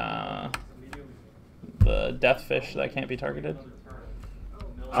the Deathfish that can't be targeted.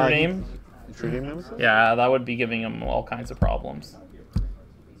 True name? True name nemesis? Yeah, that would be giving him all kinds of problems.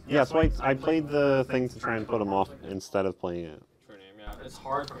 Yeah, so I played the thing to try and put him off instead of playing it. True name, yeah. It's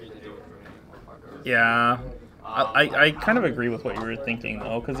hard for me to do a true name or partner. Yeah. I kind of agree with what you were thinking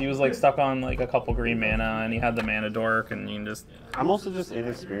though, because he was like stuck on like a couple green mana and he had the mana dork and you can just. I'm also just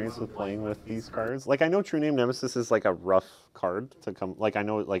inexperienced with playing with these cards. Like, I know True Name Nemesis is like a rough card to come. Like, I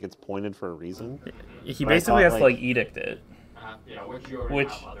know like it's pointed for a reason. He But I basically has thought, to like edict it. Yeah, which you already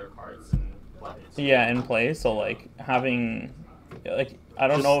Which- have other cards in play. Yeah, in play. So like having, like I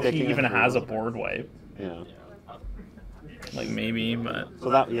don't Just know if he sticking it even has a through. board wipe. Yeah. Like maybe, but So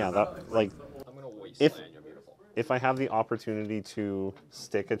that like I'm gonna waste If- land. You're beautiful. if I have the opportunity to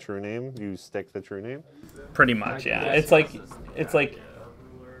stick a True Name, you stick the True Name. pretty much, yeah. It's like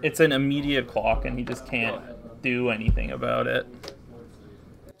it's an immediate clock, and he just can't do anything about it.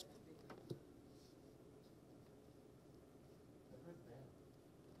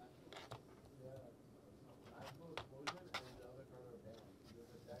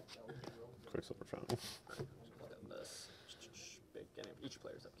 Quicksilver Fountain. Look at this. Big getting each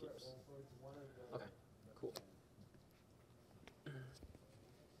player's upkeeps. Okay, cool.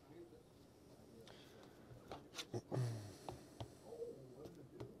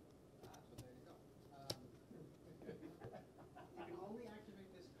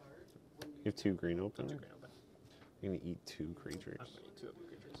 You have 2 green open. Two green open. You're gonna eat 2 creatures. I'm gonna eat 2 of the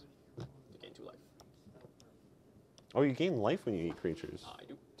creatures. You gain 2 life. Oh, you gain life when you eat creatures. I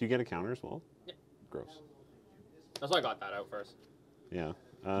do. Do you get a counter as well? Yeah. Gross. That's why I got that out first. Yeah.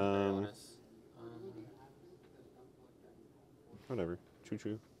 Bonus. Whatever. Choo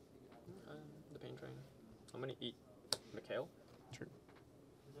choo. The pain train. I'm gonna eat Mikhail, Sure.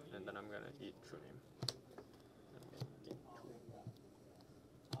 and then I'm gonna eat True Name. I'm gonna gain 2.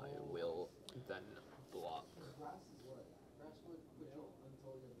 I will then block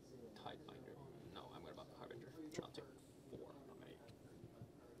Tidebinder. No, I'm gonna block Harbinger. I'll take 4. I'm gonna eat.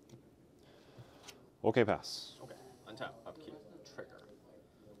 Okay, pass. Okay. Untap. Upkeep. Trigger.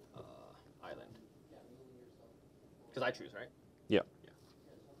 Island. Because I choose, right? Yeah. Yeah.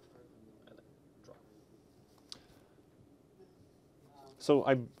 Island. Draw. So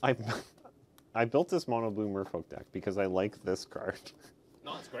I built this mono blue Merfolk deck because I like this card.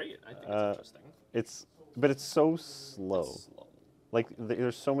 No, it's great. I think it's interesting. It's But it's so slow. It's slow. Like,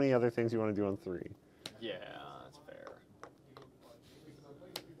 there's so many other things you want to do on 3. Yeah, that's fair.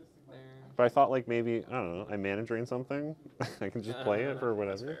 There. But I thought, like, maybe, I don't know, I mana drain something. I can just play it or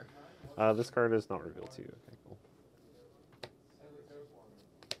That's whatever. fair. This card is not revealed to you. Okay, cool.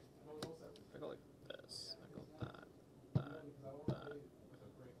 I go like this. I go that.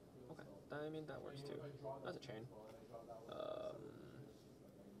 Okay, I mean that works too. That's a chain. I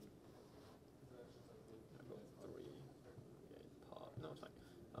go 3. Okay, pop. No, it's fine.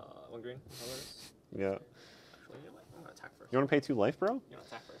 1 green. Colors. Yeah. Actually, you know what? I'm gonna attack first. You want to pay 2 life, bro? You wanna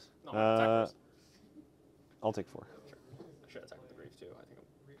attack first? No, attack first. I'll take 4. Sure. I should attack with the Greaves too. I think I'm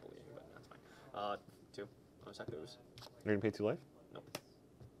bleeding, but that's fine. 2. I'll attack those. You're going to pay 2 life? Nope.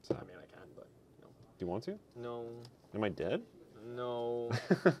 So, I mean, I can, but no. do you want to? No. Am I dead? No.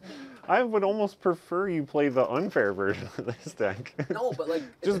 I would almost prefer you play the unfair version of this deck. No, but like.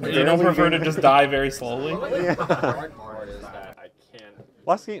 Just You don't barely prefer to getting- just die very slowly? Yeah. The hard part is that I can't.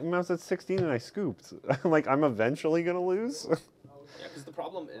 Last game I was at 16 and I scooped. Like, I'm eventually going to lose. Yeah, because the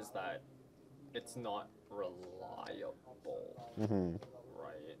problem is that it's not reliable, Mm-hmm.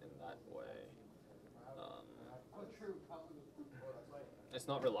 right? In that way, it's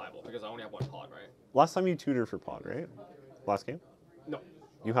not reliable because I only have 1 pod, right? Last time you tutored for pod, right? Last game? No,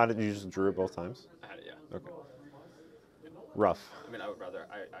 You had it, you just drew it both times? I had it. Yeah. Okay. Rough. I mean, I would rather.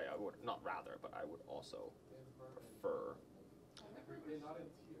 I would not rather, but I would also prefer.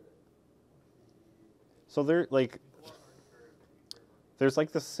 So there, like, there's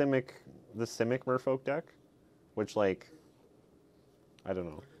like the Simic Merfolk deck, which, like, I don't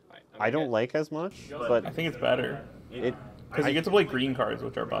know. I don't like as much, but I think it's better. it. Because you get to play green cards,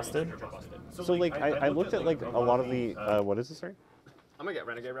 which are busted. So, like, I looked at, like, a lot of the, what is this, sorry? I'm gonna get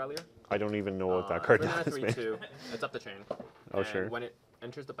Renegade Rallier. I don't even know what that card Mana does, man. 3/2. It's up the chain. Oh, And sure. When it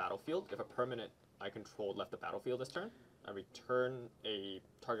enters the battlefield, if a permanent I controlled left the battlefield this turn, I return a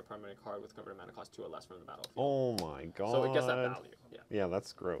target permanent card with converted mana cost 2 or less from the battlefield. Oh my god. So it gets that value. Yeah. Yeah,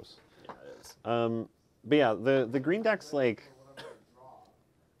 that's gross. Yeah, it is. But yeah, the green deck's like,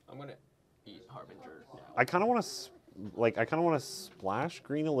 I'm gonna eat Harbinger now. I kind of want to splash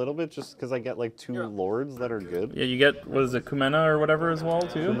green a little bit just because I get like 2 Yeah. lords that are good. Yeah, you get, what is it, Kumena or whatever as well,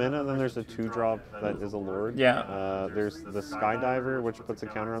 too? 2 mana, and then there's a 2-drop that is a lord. Yeah. There's the Skydiver, which puts a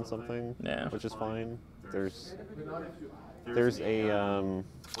counter on something, Yeah. which is fine. There's a,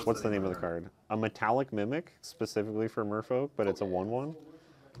 what's the name of the card? A Metallic Mimic, specifically for Merfolk, but it's a 1/1.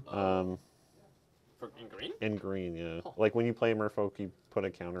 In green? In green, yeah. Huh. Like when you play Merfolk, you put a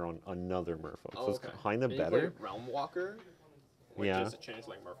counter on another Merfolk. Oh, So it's okay. kind of And you better. play Realm Walker, which Yeah. is a change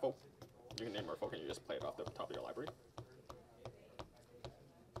like Merfolk. You can name Merfolk and you just play it off the top of your library.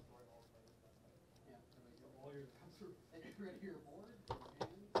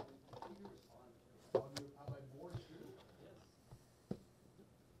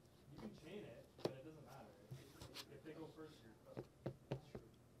 You can chain it, but it doesn't matter. If they go first, you're cooked.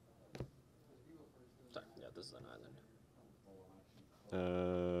 Sorry, yeah, this is an island.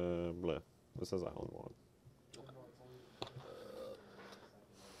 Blah. This says Island 1.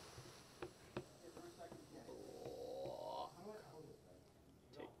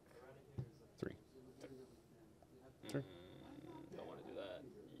 Take. 3. Sure. Don't want to do that.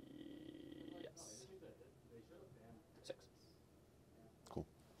 Yes. 6. Cool.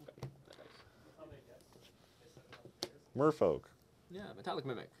 Okay. That dice. Merfolk. Yeah, Metallic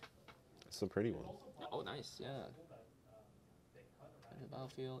Mimic. It's a pretty one. Oh, nice. Yeah. Enter the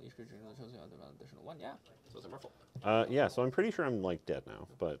battlefield. Each creature shows you an additional 1. Yeah. So it's a Merfolk. Yeah, so I'm pretty sure I'm like dead now,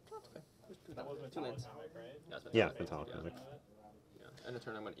 but That's okay. Just do that. 2 lands. Yeah, it's yeah, Metallic. Metallic Yeah. Mimic. Yeah. End of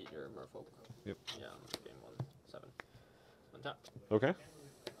turn, I'm gonna eat your Merfolk. Yep. Yeah, I'm gonna gain 1, 7. Untap. Okay.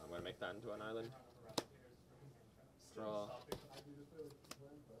 I'm gonna make that into an island. Draw.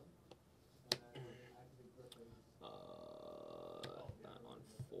 That on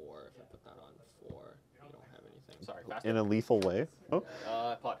 4. If I put that on 4, you don't have anything. Sorry, faster. In a lethal way. Oh,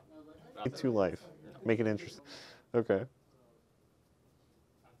 Pot. get 2 life. Make it interesting. Okay.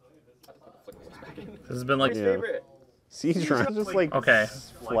 This has been like, Least Yeah. favorite. Siege Rhino just like okay,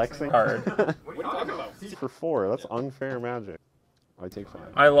 flexing. card. What are you talking about? For 4, that's unfair magic. I take 5.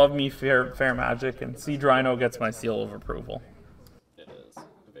 I love me fair magic, and Siege Rhino gets my seal of approval. It is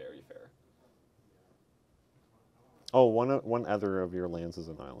very fair. Oh, one other of your lands is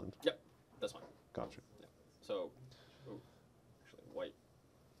an island. Yep, that's fine. Gotcha. Yeah. So, ooh, actually white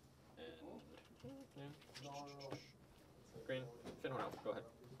and yeah. Green. Finhorn Elf. Go ahead.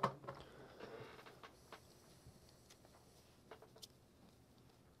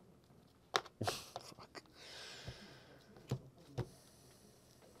 Fuck.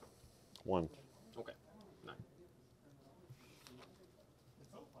 1. Okay.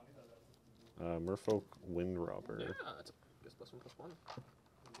 Merfolk Windrobber. Yeah, that's a just +1/+1.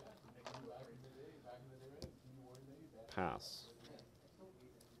 Pass.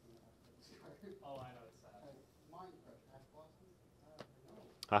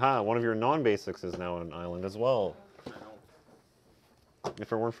 Haha, one of your non-basics is now on an island as well. I know.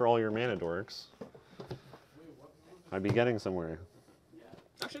 If it weren't for all your mana dorks, I'd be getting somewhere.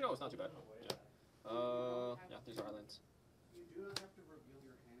 Actually, no, it's not too bad. Yeah. Yeah, these are islands.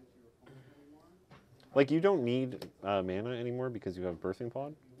 Like, you don't need mana anymore because you have Birthing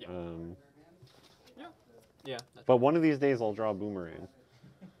Pod. Yeah. Yeah. That's But one of these days I'll draw a Boomerang.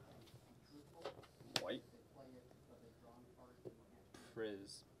 white.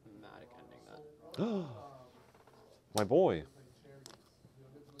 Prismatic ending that. My boy.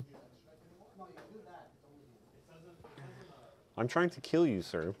 I'm trying to kill you,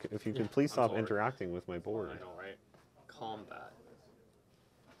 sir. If you could please stop sorry. interacting with my board. I know, right? Combat.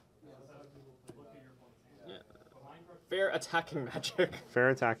 Yeah. Fair attacking magic. Fair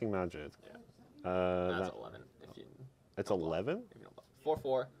attacking magic. That's That, 11. If you, it's 11? if you know,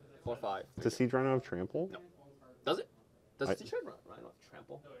 4/4, 4/5. Does Siege Rhino have Trample? No. Does it? Does I- it teach Rhino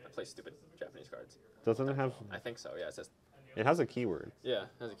trample? I play stupid Japanese cards. Doesn't it have... I think so. Yeah, it says. It has a keyword. Yeah, it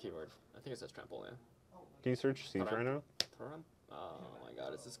has a keyword. I think it says trample. Yeah. Can you search Siege Alright. Rhino? Turam? Oh my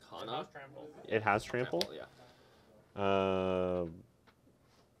God, is this Kana? It has Trample? Yeah.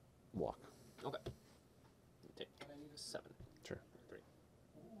 Walk. Okay. Take 7. Sure. 3.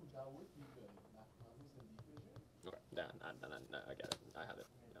 Okay. Then I get it. I have it.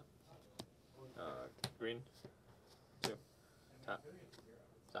 Yeah. Green. 2. Tap.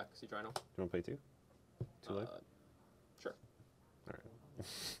 Sack. Siege Rhino. Do you want to play 2? 2 life? Sure.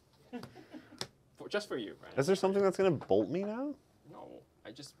 Alright. Just for you, right? Is there something that's going to bolt me now? No.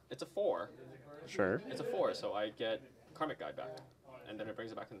 It's a 4. Sure. It's a 4, so I get Karmic Guide back. And then it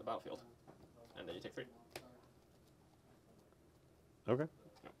brings it back into the battlefield. And then you take 3. Okay.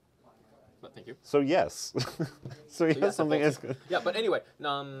 But thank you. So yes. So yes, yes, something it is bolts. good. Yeah, but anyway,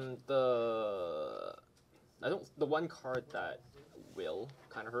 the one card that will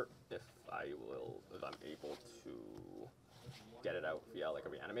kind of hurt if I'm able to get it out via like a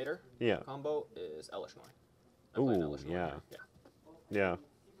reanimator combo is Elishnorn. I played an Ooh, Elishnorn yeah. here. Yeah.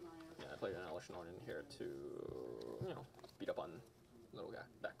 Yeah, I played an Elishnorn in here to, beat up on little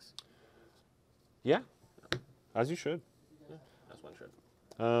decks. Yeah. As you should. Yeah, as one should.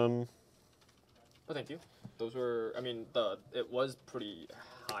 But thank you. Those were, it was pretty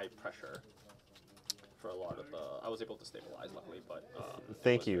high pressure for a lot of the, I was able to stabilize luckily, but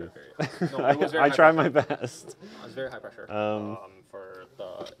Thank you. It was very I high tried my pressure. best. It was very high pressure for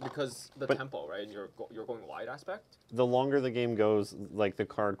because the tempo, right? You're going wide aspect. The longer the game goes, like the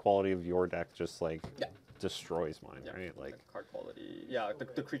card quality of your deck just like destroys mine, Yeah, right? Like the card quality. Yeah,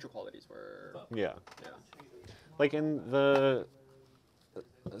 the creature qualities were. yeah. Yeah. Like in the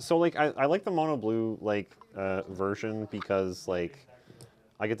so like I like the mono blue like version because like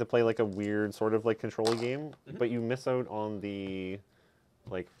I get to play like a weird sort of like control game, but you miss out on the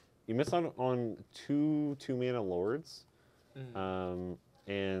like you miss out on two mana lords.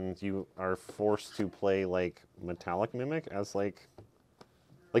 And you are forced to play like Metallic Mimic as like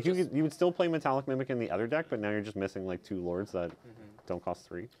you would still play Metallic Mimic in the other deck, but now you're just missing like 2 lords that don't cost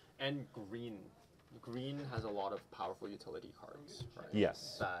 3. And green. Green has a lot of powerful utility cards, right?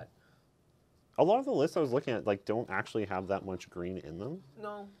 Yes. That a lot of the lists I was looking at like don't actually have that much green in them.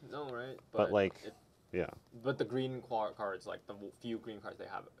 no, right? But like yeah. But the green cards, like the few green cards they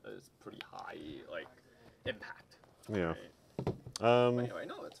have, is pretty high like impact. Yeah. Right? But anyway,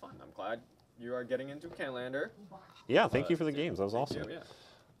 no, it's fun. I'm glad you are getting into Highlander. Yeah, thank you for the games. That was awesome. Yeah.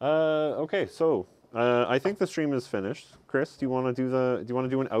 Okay, so I think the stream is finished. Chris, do you want to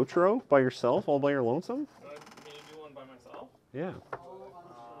do an outro by yourself, all by your lonesome? Me do one by myself? Yeah.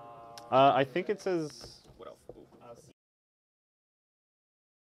 I think it says. What else?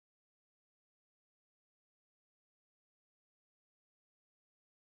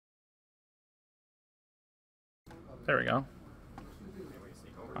 There we go.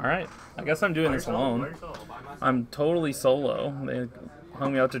 All right, I guess I'm doing this alone. I'm totally solo. They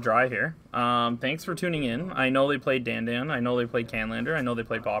hung me out to dry here. Thanks for tuning in. I know they played Dan. I know they played Canlander. I know they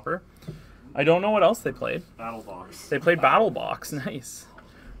played Pauper. I don't know what else they played. Battle Box. They played Battle Box. Nice.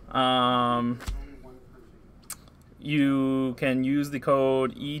 You can use the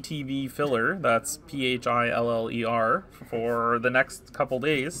code ETBFiller, that's PHILLER, for the next couple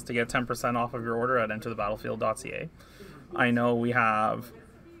days to get 10% off of your order at enterthebattlefield.ca. I know we have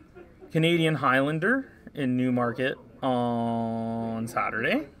Canadian Highlander in Newmarket on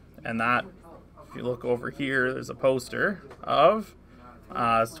Saturday, and that, if you look over here, there's a poster of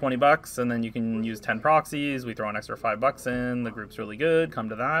It's $20, and then you can use 10 proxies. We throw an extra $5 in. The group's really good. Come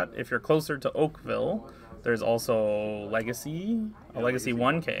to that. If you're closer to Oakville, there's also a Legacy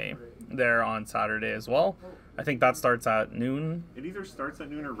 1K there on Saturday as well. I think that starts at noon. It either starts at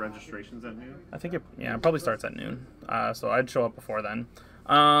noon or registration's at noon. I think it probably starts at noon. So I'd show up before then.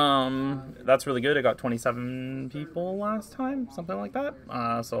 That's really good. I got 27 people last time, something like that.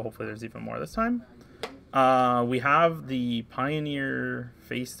 So hopefully there's even more this time. We have the Pioneer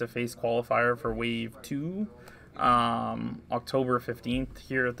face-to-face qualifier for Wave 2, October 15th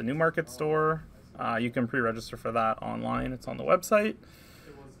here at the Newmarket store. You can pre-register for that online. It's on the website.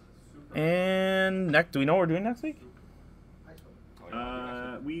 And do we know what we're doing next week?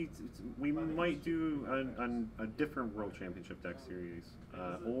 We might do a different World Championship deck series,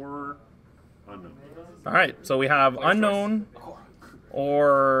 or unknown. All right, so we have unknown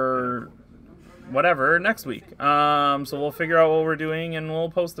or whatever next week. So we'll figure out what we're doing and we'll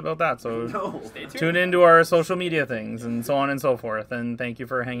post about that. So tune into our social media things and so on and so forth. And thank you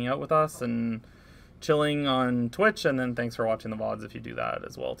for hanging out with us and chilling on Twitch, and then thanks for watching the VODs if you do that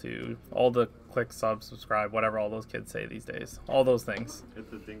as well too. All the click, sub, subscribe, whatever all those kids say these days. All those things. Hit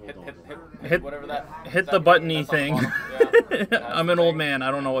the dingle Hit whatever that. Hit the buttony thing. Yeah, I'm an old man.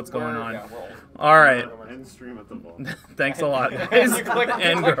 I don't know what's going on. All right. and stream at the ball. Thanks a lot, guys,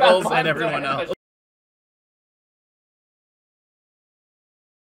 and girls, and everyone else.